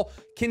ball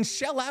can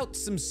shell out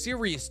some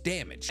serious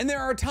damage. And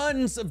there are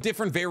tons of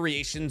different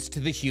variations to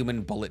the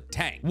human bullet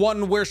tank.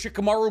 One where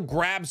Shikamaru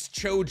grabs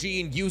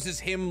Choji and uses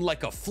him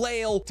like a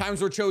flail,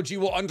 times where Choji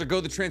will undergo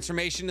the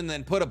transformation and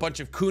then put a bunch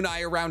of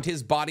kunai around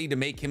his body to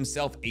make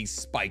himself a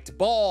spiked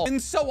ball,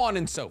 and so on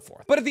and so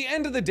forth. But at the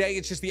end of the day,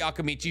 it's just the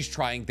Akamichis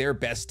trying their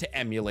best to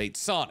emulate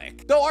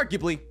Sonic, though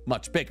arguably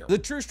much bigger. The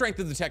true strength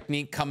of the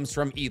technique comes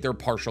from either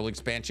partial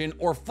expansion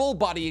or full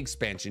body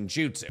expansion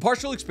jutsu.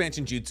 Partial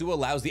expansion jutsu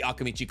allows the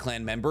Akamichi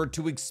clan member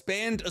to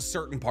expand a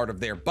certain part of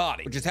their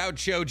body, which is how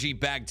Choji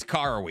bagged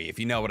Karui, if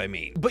you know what I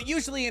mean. But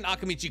usually an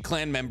Akamichi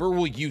clan member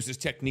will use this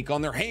technique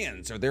on their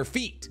hands or their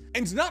feet,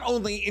 and not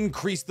only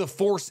increase the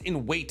force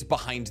and weight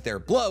behind their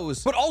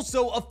blows, but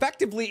also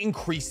effectively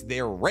increase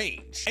their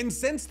range. And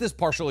since this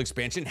partial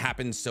expansion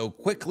happens so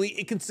quickly,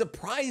 it can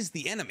surprise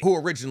the enemy, who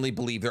originally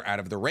believe they're out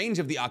of the range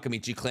of the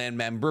Akamichi clan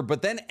member,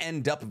 but then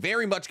end up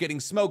very much getting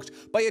smoked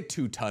by a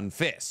 2-ton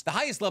fist. The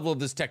highest level of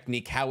this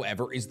technique,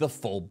 however, is the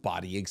full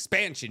body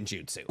expansion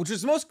jutsu, which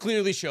was most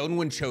clearly shown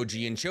when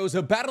Choji and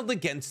Chozo battled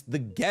against the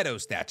Ghetto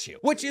statue,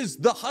 which is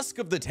the husk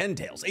of the Ten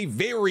Tails, a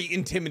very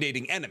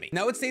intimidating enemy.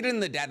 Now, it's stated in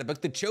the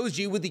databook that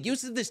Choji, with the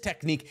use of this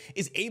technique,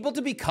 is able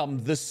to become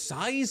the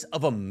size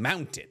of a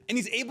mountain, and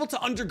he's able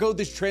to undergo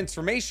this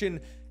transformation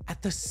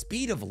at the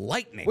speed of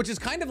lightning, which is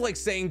kind of like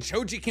saying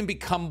Choji can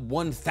become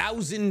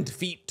 1,000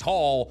 feet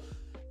tall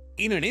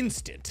in an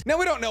instant. Now,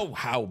 we don't know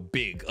how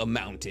big a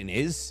mountain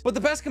is, but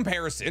the best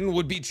comparison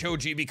would be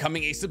Choji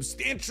becoming a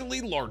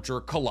substantially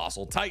larger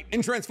Colossal Titan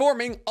and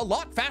transforming a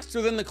lot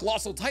faster than the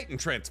Colossal Titan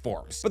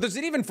transforms. But there's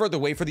an even further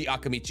way for the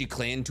Akamichi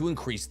clan to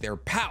increase their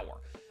power,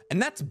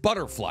 and that's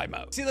butterfly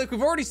mode. See, like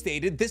we've already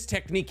stated, this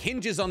technique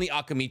hinges on the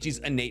Akamichi's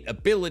innate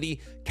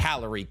ability,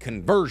 calorie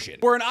conversion,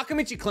 where an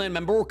Akamichi clan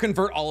member will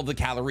convert all of the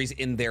calories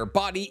in their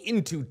body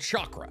into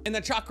chakra, and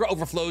the chakra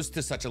overflows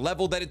to such a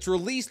level that it's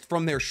released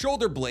from their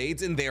shoulder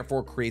blades and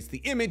therefore creates the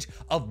image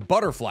of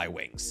butterfly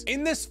wings.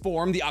 In this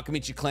form, the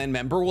Akamichi clan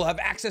member will have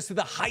access to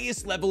the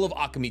highest level of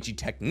Akamichi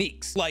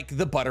techniques, like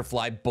the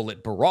butterfly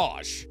bullet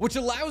barrage, which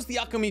allows the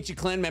Akamichi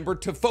clan member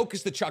to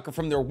focus the chakra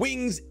from their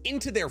wings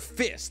into their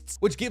fists,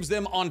 which gives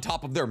them, on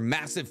top of their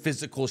massive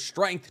physical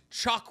strength,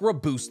 chakra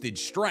boosted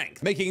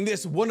strength, making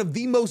this one of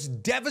the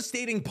most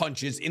devastating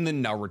punches in the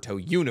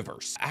Naruto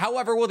universe.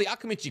 However, while the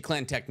Akamichi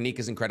clan technique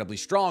is incredibly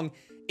strong,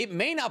 it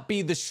may not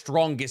be the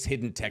strongest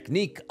hidden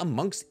technique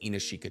amongst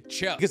Inashika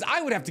Cho, because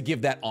I would have to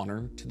give that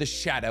honor to the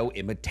Shadow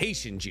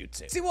Imitation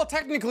Jutsu. See, while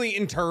technically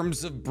in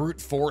terms of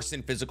brute force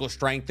and physical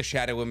strength, the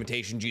Shadow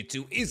Imitation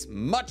Jutsu is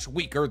much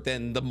weaker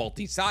than the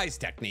multi-size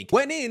technique,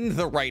 when in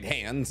the right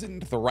hands,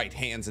 and the right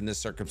hands in this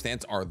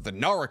circumstance are the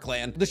Nara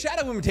clan, the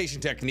Shadow Imitation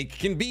technique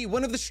can be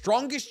one of the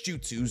strongest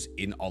jutsus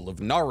in all of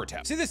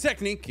Naruto. See, this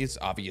technique is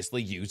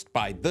obviously used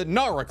by the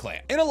Nara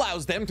clan. It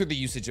allows them, through the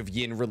usage of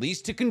yin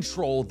release, to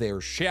control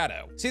their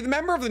shadow. See, the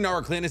member of the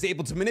Nara clan is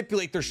able to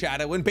manipulate their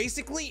shadow in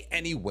basically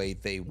any way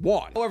they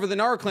want. However, the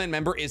Nara clan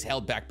member is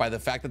held back by the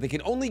fact that they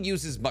can only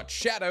use as much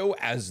shadow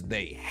as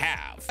they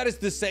have. That is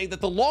to say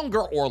that the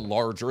longer or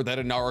larger that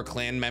a Nara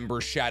clan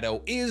member's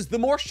shadow is, the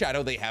more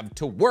shadow they have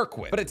to work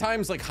with. But at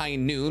times like high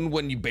noon,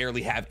 when you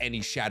barely have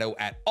any shadow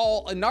at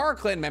all, a Nara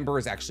clan member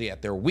is actually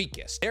at their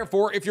weakest.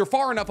 Therefore, if you're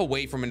far enough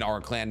away from a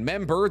Nara clan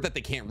member that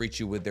they can't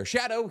reach you with their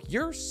shadow,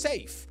 you're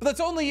safe. But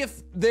that's only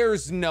if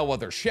there's no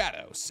other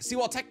shadows. See,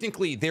 while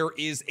technically there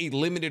is a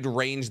limited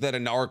range that a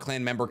Nara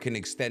clan member can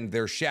extend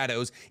their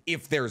shadows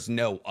if there's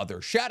no other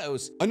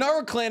shadows, a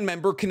Nara clan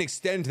member can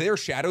extend their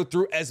shadow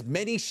through as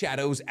many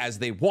shadows as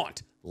they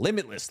want,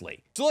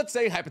 limitlessly. So let's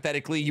say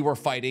hypothetically you were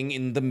fighting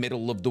in the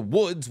middle of the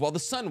woods while the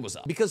sun was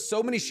up, because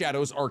so many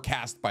shadows are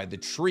cast by the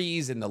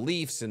trees and the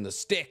leaves and the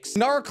sticks.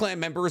 Nara clan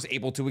member is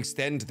able to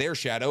extend their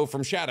shadow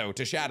from shadow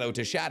to shadow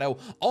to shadow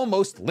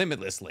almost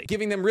limitlessly,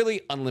 giving them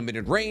really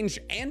unlimited range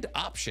and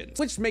options,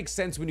 which makes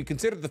sense when you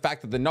consider the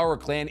fact that the Nara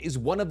clan is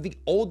one of the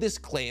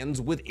oldest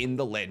clans within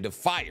the Land of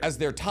Fire, as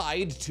they're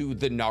tied to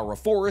the Nara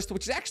Forest,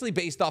 which is actually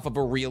based off of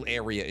a real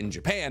area in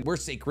Japan where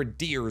sacred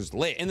deers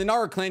live. And the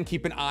Nara clan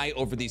keep an eye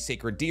over these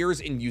sacred sacred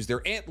deers and use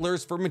their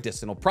antlers for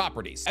medicinal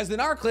properties, as the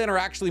Nara clan are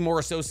actually more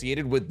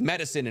associated with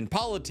medicine and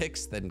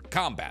politics than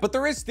combat. But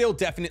there is still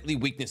definitely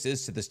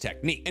weaknesses to this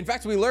technique. In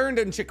fact, we learned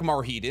in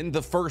Shikamaru Hiden,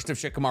 the first of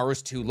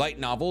Shikamaru's 2 light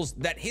novels,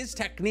 that his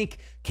technique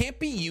can't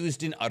be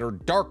used in utter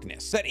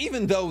darkness. That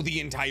even though the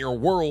entire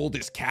world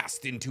is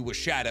cast into a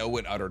shadow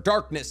in utter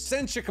darkness,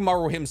 since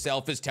Shikamaru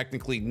himself is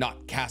technically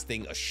not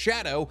casting a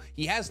shadow,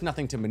 he has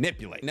nothing to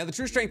manipulate. Now, the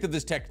true strength of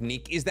this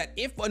technique is that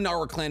if a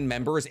Nara clan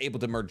member is able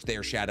to merge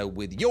their shadow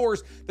with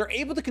yours, they're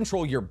able to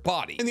control your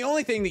body, and the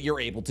only thing that you're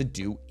able to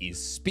do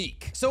is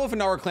speak. So if a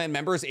Nara clan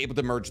member is able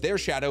to merge their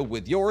shadow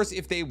with yours,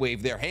 if they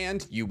wave their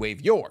hand, you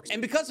wave yours.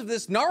 And because of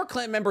this, Nara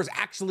clan members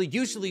actually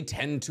usually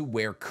tend to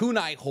wear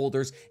kunai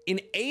holders in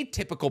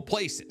atypical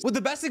places, with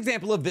the best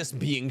example of this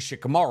being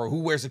Shikamaru,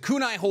 who wears a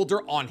kunai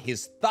holder on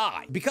his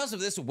thigh. Because of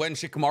this, when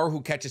Shikamaru,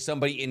 who catches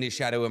somebody in his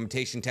shadow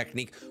imitation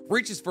technique,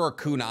 reaches for a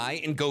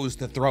kunai and goes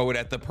to throw it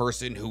at the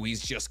person who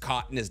he's just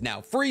caught and is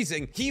now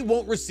freezing, he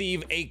won't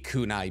receive a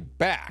kunai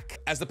back,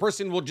 as the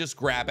person will just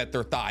grab at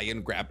their thigh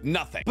and grab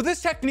nothing. But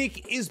this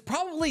technique is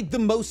probably the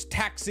most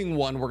taxing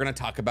one we're going to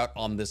talk about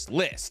on this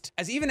list,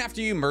 as even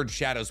after you merge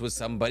shadows with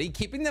somebody,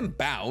 keeping them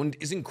bound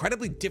is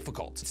incredibly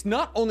difficult. It's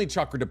not only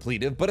chakra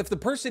depletive, but if the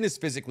person is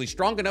physically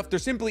strong enough, they're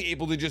simply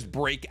able to just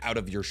break out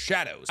of your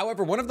shadows.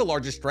 However, one of the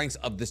largest strengths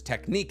of this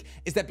technique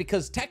is that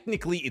because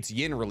technically it's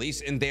yin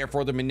release and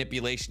therefore the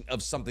manipulation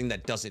of something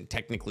that doesn't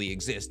technically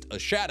exist, a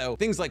shadow,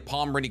 things like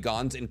palm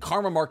renegons and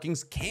karma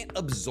markings can't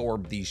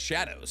absorb these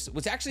shadows,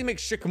 which actually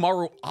makes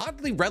Shikamaru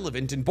oddly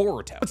relevant in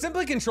Boruto. But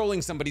simply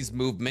controlling somebody's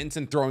movements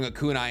and throwing a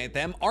kunai at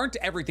them aren't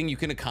everything you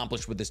can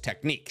accomplish with this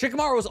technique.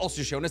 Shikamaru has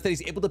also shown us that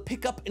he's able to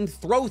pick up and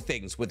throw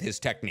things with his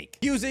technique,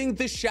 using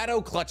the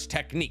shadow clutch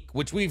technique,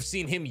 which we've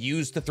seen him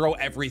use to throw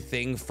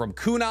everything from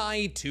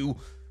kunai to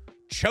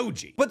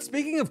Choji. But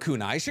speaking of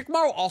kunai,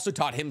 Shikamaru also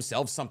taught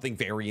himself something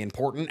very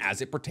important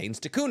as it pertains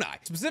to kunai,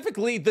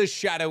 specifically the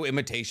shadow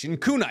imitation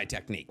kunai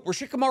technique, where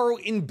Shikamaru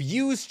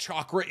imbues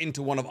chakra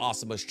into one of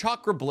Asuma's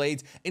chakra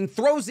blades and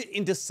throws it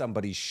into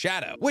somebody's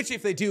shadow, which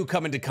if they do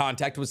come into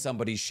contact with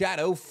somebody's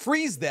shadow,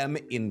 frees them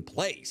in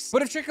place.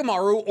 But if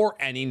Shikamaru or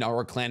any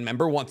Nara clan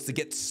member wants to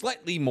get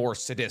slightly more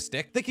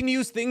sadistic, they can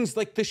use things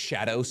like the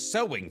shadow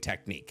sewing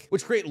technique,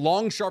 which create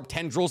long sharp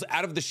tendrils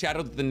out of the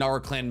shadow that the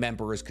Nara clan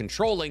member is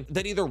controlling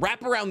that either wrap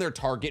around their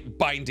target,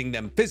 binding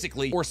them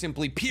physically, or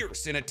simply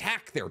pierce and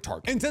attack their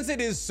target. And since it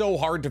is so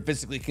hard to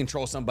physically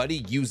control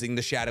somebody using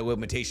the shadow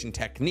imitation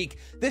technique,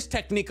 this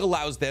technique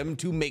allows them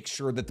to make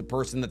sure that the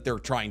person that they're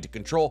trying to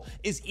control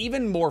is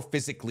even more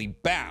physically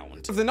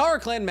bound. If the Nara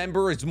clan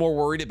member is more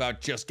worried about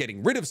just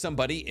getting rid of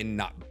somebody and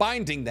not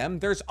binding them,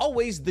 there's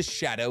always the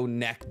shadow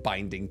neck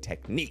binding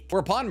technique, where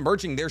upon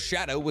merging their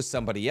shadow with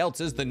somebody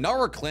else's, the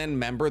Nara clan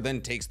member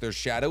then takes their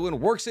shadow and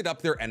works it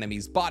up their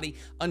enemy's body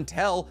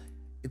until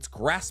it's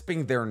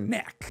grasping their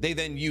neck. They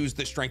then use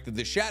the strength of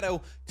the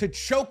shadow to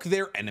choke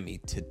their enemy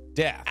to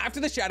death. After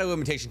the shadow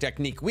imitation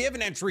technique, we have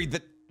an entry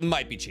that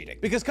might be cheating,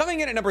 because coming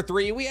in at number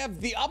 3, we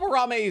have the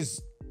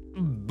Amarame's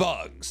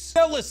bugs.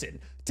 Now listen,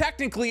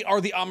 technically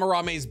are the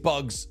Amarame's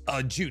bugs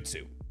a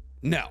jutsu?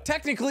 No.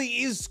 Technically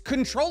is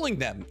controlling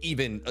them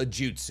even a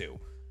jutsu?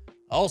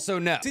 Also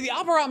no. See, the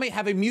Aburame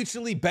have a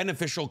mutually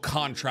beneficial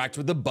contract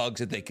with the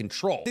bugs that they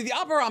control. See, the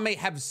Aburame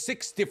have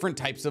 6 different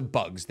types of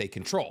bugs they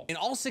control, and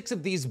all 6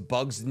 of these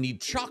bugs need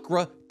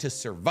chakra to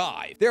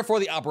survive. Therefore,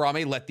 the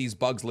Aburame let these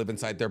bugs live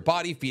inside their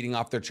body, feeding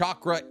off their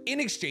chakra in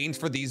exchange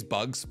for these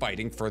bugs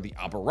fighting for the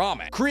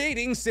Aburame,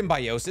 creating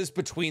symbiosis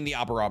between the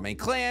Aburame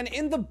clan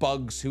and the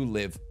bugs who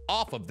live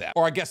off of them,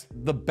 or I guess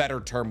the better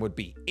term would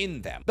be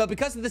in them. But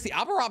because of this, the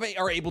Aburame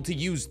are able to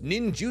use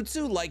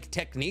ninjutsu-like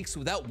techniques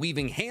without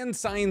weaving hand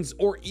signs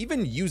or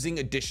even using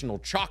additional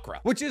chakra,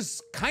 which is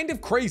kind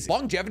of crazy.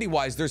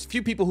 Longevity-wise, there's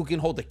few people who can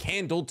hold a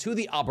candle to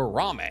the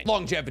Aburame.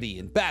 Longevity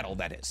in battle,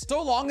 that is.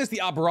 So long as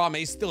the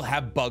Aburame still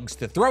have bugs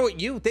to throw at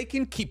you, they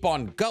can keep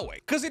on going.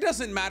 Because it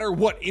doesn't matter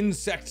what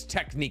insect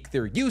technique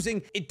they're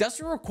using, it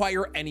doesn't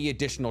require any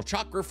additional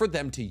chakra for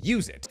them to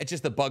use it. It's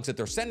just the bugs that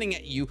they're sending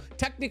at you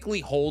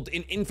technically hold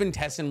an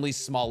infinitesimally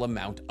small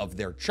amount of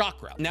their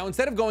chakra. Now,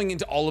 instead of going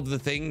into all of the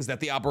things that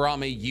the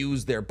Aburame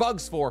use their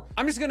bugs for,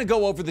 I'm just gonna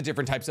go over the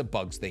different types of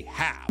bugs they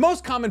have.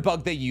 Most common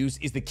bug they use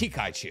is the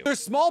Kikaichu. They're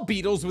small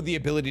beetles with the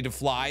ability to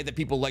fly that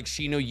people like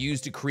Shino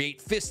use to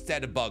create fists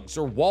out of bugs,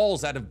 or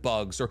walls out of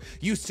bugs, or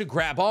used to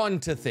grab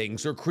onto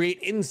things, or create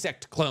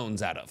insect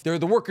clones out of. They're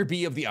the worker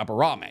bee of the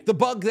Aburame, the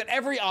bug that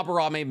every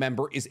Aburame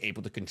member is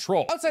able to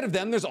control. Outside of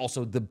them, there's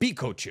also the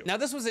Bikochu. Now,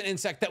 this was an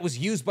insect that was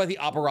used by the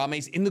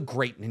Aburames in the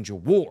Great Ninja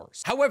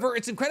Wars. However,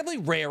 it's incredibly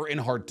rare and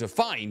hard to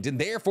find, and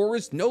therefore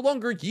is no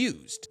longer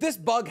used. This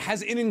bug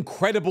has an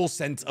incredible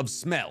sense of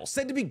smell,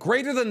 said to be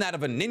greater than that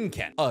of a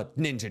ninken, a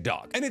ninja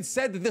dog. And it's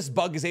said that this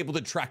bug is able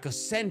to track a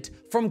scent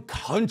from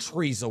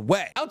countries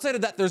away. Outside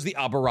of that, there's the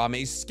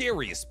Aburame's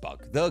scariest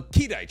bug, the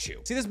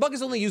Kidaichu. See, this bug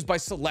is only used by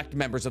select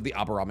members of the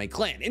Aburame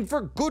clan, and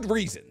for good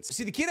reasons.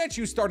 See, the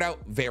Kidaichu start out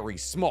very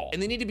small,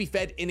 and they need to be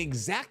fed an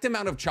exact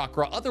amount of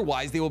chakra,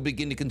 otherwise they will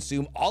begin to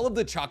consume all of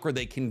the chakra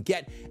they can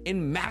get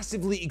and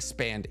massively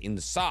expand in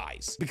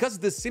size. Because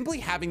of this, simply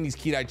having these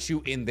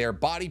Kiraichu in their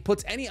body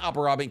puts any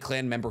Aburame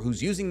clan member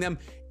who's using them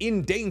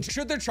in danger.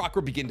 Should their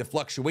chakra begin to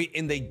fluctuate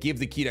and they give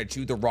the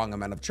Kiraichu the wrong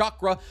amount of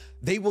chakra,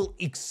 they will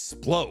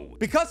explode.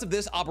 Because of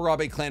this,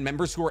 Aburame clan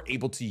members who are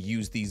able to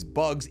use these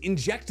bugs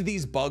inject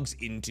these bugs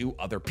into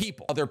other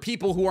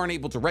people who aren't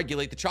able to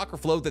regulate the chakra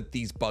flow that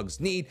these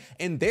bugs need,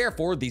 and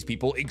therefore these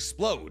people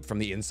explode from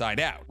the inside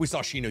out. We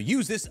saw Shino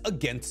use this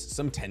against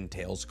some Ten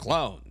Tails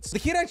clones. The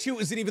Kiraichu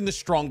isn't even the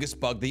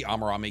strongest bug the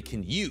Aburame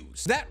can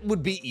use. That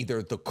would be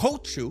either the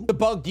Kochu, the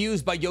bug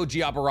used by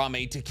Yoji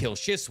Aburame to kill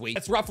Shisui.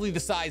 That's roughly the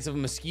size of a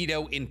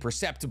mosquito,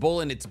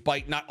 imperceptible, and its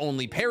bite not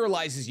only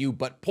paralyzes you,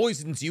 but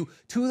poisons you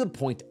to the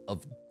point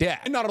of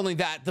death. And not only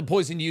that, the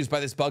poison used by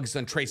this bug is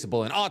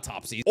untraceable in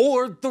autopsies.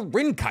 Or the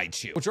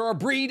Rinkaichu, which are a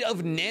breed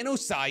of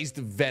nano-sized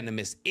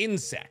venomous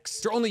insects.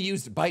 They're only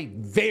used by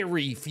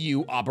very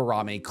few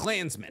Aburame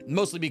clansmen,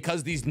 mostly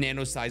because these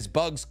nano-sized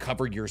bugs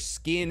cover your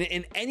skin,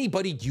 and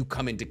anybody you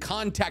come into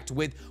contact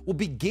with will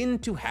begin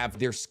to have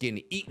their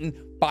skin eaten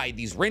by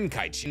these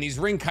Rinkaichu. And these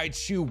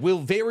Rinkaichu will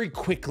very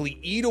quickly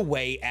eat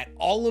away at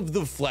all of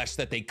the flesh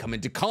that they come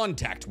into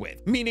contact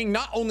with. Meaning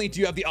not only do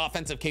you have the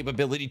offensive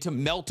capability to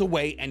melt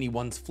away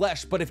anyone's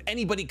flesh, but if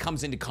anybody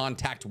comes into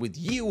contact with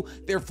you,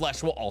 their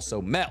flesh will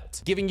also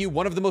melt, giving you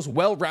one of the most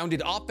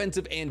well-rounded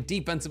offensive and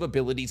defensive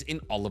abilities in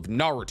all of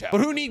Naruto.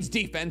 But who needs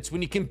defense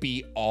when you can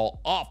be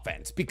all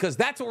offense? Because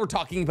that's what we're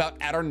talking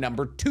about at our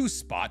number 2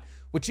 spot,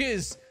 which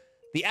is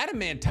the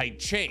Adamantite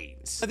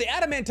Chains. Now, the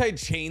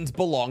Adamantite Chains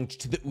belonged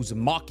to the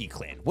Uzumaki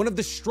clan, one of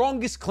the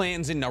strongest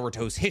clans in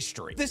Naruto's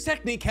history. This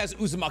technique has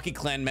Uzumaki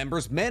clan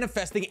members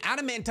manifesting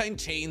adamantine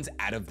chains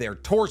out of their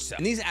torso.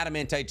 And these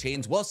adamantite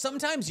chains, while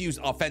sometimes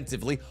used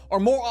offensively, are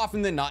more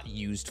often than not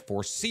used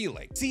for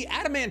sealing. See,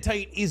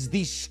 adamantite is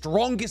the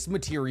strongest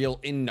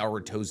material in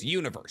Naruto's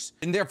universe,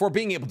 and therefore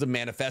being able to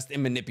manifest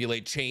and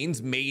manipulate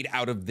chains made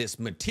out of this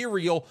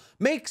material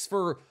makes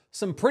for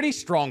some pretty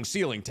strong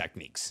sealing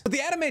techniques. But the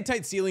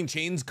adamantite sealing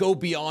chains go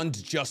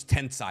beyond just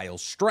tensile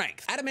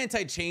strength.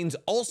 Adamantite chains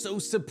also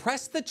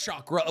suppress the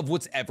chakra of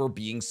what's ever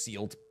being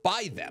sealed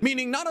by them.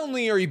 Meaning not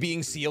only are you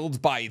being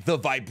sealed by the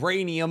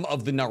vibranium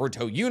of the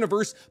Naruto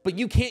universe, but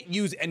you can't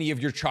use any of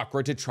your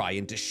chakra to try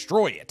and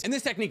destroy it. And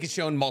this technique is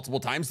shown multiple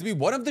times to be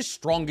one of the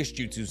strongest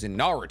jutsus in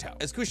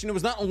Naruto, as Kushina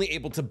was not only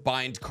able to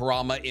bind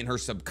Kurama in her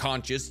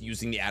subconscious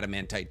using the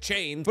adamantite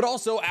chain, but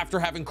also after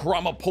having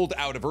Kurama pulled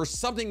out of her,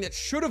 something that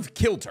should have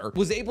killed her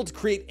was able to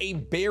create a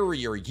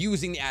barrier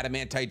using the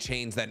adamantite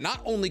chains that not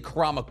only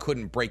Kurama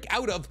couldn't break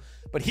out of,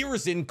 but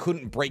Hiruzen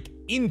couldn't break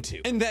into.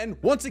 And then,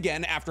 once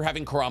again, after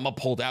having Kurama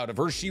pulled out of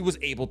her, she was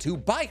able to,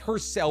 by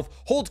herself,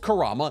 hold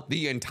Kurama,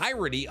 the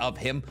entirety of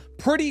him,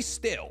 pretty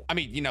still. I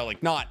mean, you know,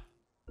 like, not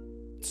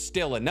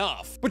still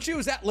enough, but she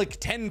was at like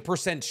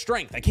 10%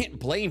 strength. I can't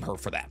blame her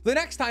for that. The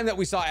next time that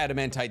we saw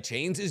adamantite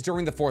chains is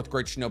during the 4th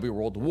Great Shinobi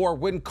World War,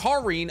 when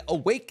Karin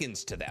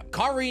awakens to them.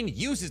 Karin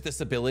uses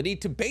this ability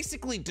to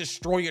basically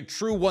destroy a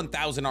true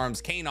 1000 arms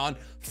Kanon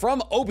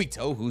from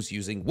Obito, who's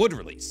using wood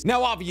release.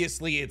 Now,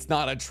 obviously, it's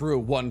not a true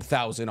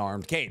 1000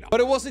 armed Kanon, but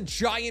it was a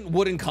giant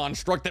wooden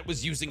construct that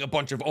was using a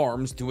bunch of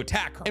arms to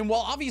attack her. And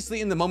while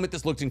obviously in the moment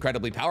this looked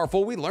incredibly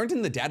powerful, we learned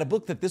in the data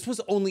book that this was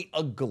only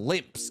a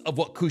glimpse of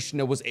what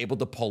Kushina was able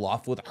to pull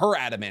off with her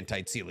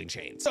adamantite sealing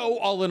chains. So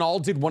all in all,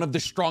 did one of the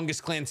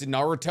strongest clans in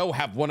Naruto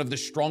have one of the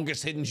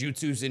strongest hidden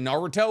jutsus in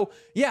Naruto?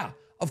 Yeah,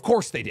 of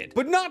course they did,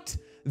 but not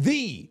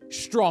the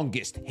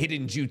strongest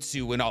hidden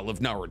jutsu in all of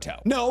Naruto.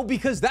 No,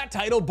 because that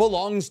title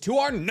belongs to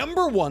our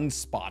number 1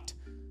 spot,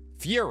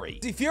 Fury.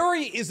 See,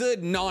 Fury is a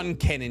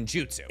non-canon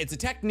jutsu. It's a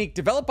technique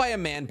developed by a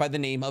man by the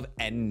name of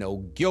En no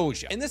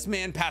Gyoja. And this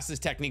man passed this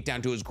technique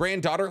down to his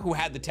granddaughter, who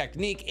had the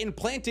technique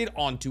implanted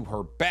onto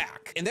her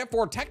back. And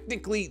therefore,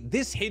 technically,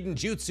 this hidden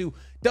jutsu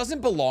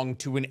doesn't belong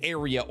to an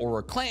area or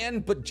a clan,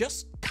 but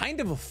just kind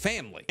of a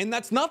family. And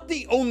that's not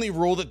the only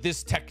rule that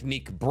this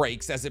technique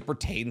breaks as it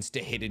pertains to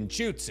hidden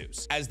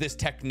jutsus, as this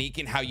technique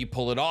and how you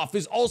pull it off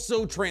is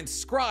also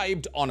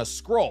transcribed on a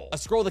scroll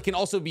that can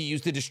also be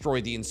used to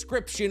destroy the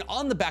inscription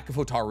on the back of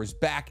Hotaru's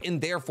back and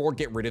therefore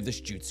get rid of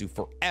this jutsu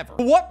forever.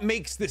 But what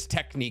makes this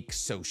technique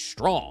so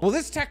strong? Well,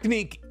 this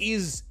technique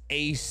is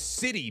a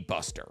city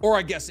buster, or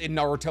I guess in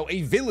Naruto,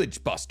 a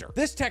village buster.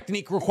 This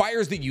technique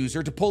requires the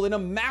user to pull in a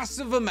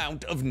massive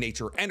amount of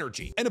nature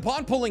energy. And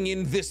upon pulling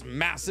in this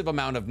massive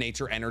amount of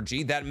nature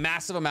energy, that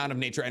massive amount of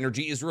nature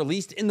energy is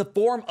released in the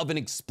form of an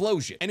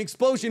explosion. An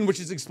explosion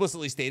which is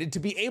explicitly stated to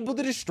be able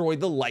to destroy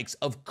the likes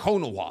of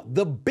Konoha,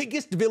 the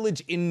biggest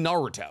village in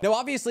Naruto. Now,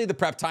 obviously, the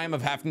prep time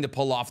of having to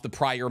pull off the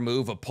prior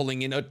move of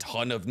pulling in a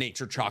ton of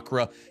nature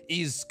chakra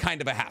is kind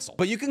of a hassle,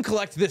 but you can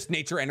collect this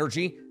nature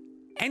energy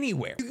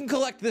anywhere. You can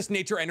collect this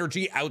nature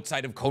energy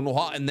outside of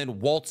Konoha and then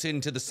waltz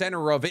into the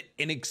center of it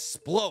and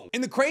explode.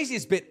 And the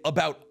craziest bit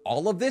about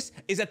all of this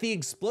is that the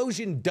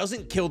explosion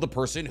doesn't kill the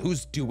person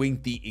who's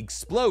doing the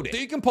exploding. So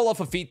you can pull off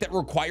a feat that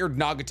required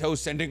Nagato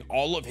sending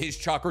all of his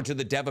chakra to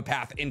the Deva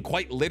path and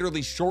quite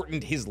literally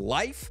shortened his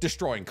life,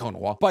 destroying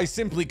Konoha, by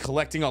simply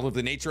collecting all of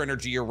the nature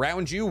energy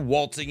around you,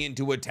 waltzing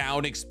into a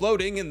town,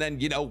 exploding, and then,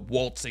 you know,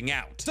 waltzing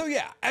out. So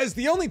yeah, as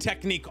the only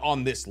technique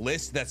on this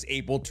list that's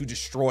able to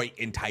destroy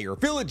entire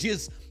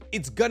villages,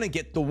 it's gonna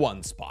get the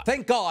 1 spot.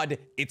 Thank God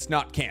it's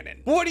not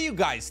canon. What do you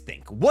guys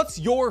think? What's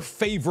your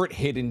favorite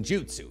hidden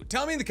jutsu?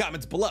 Tell me in the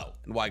comments below.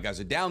 And while you guys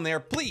are down there,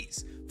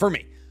 please, for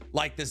me,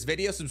 like this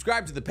video,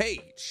 subscribe to the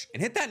page,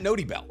 and hit that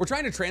noti bell. We're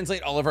trying to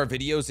translate all of our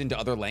videos into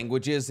other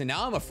languages, and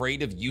now I'm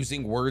afraid of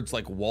using words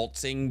like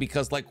waltzing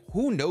because, like,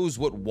 who knows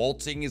what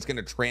waltzing is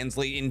gonna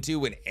translate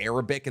into in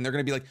Arabic, and they're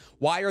gonna be like,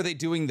 why are they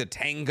doing the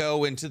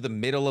tango into the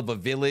middle of a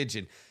village?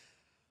 And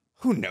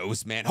who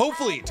knows, man?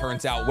 Hopefully it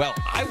turns out well.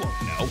 I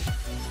won't know.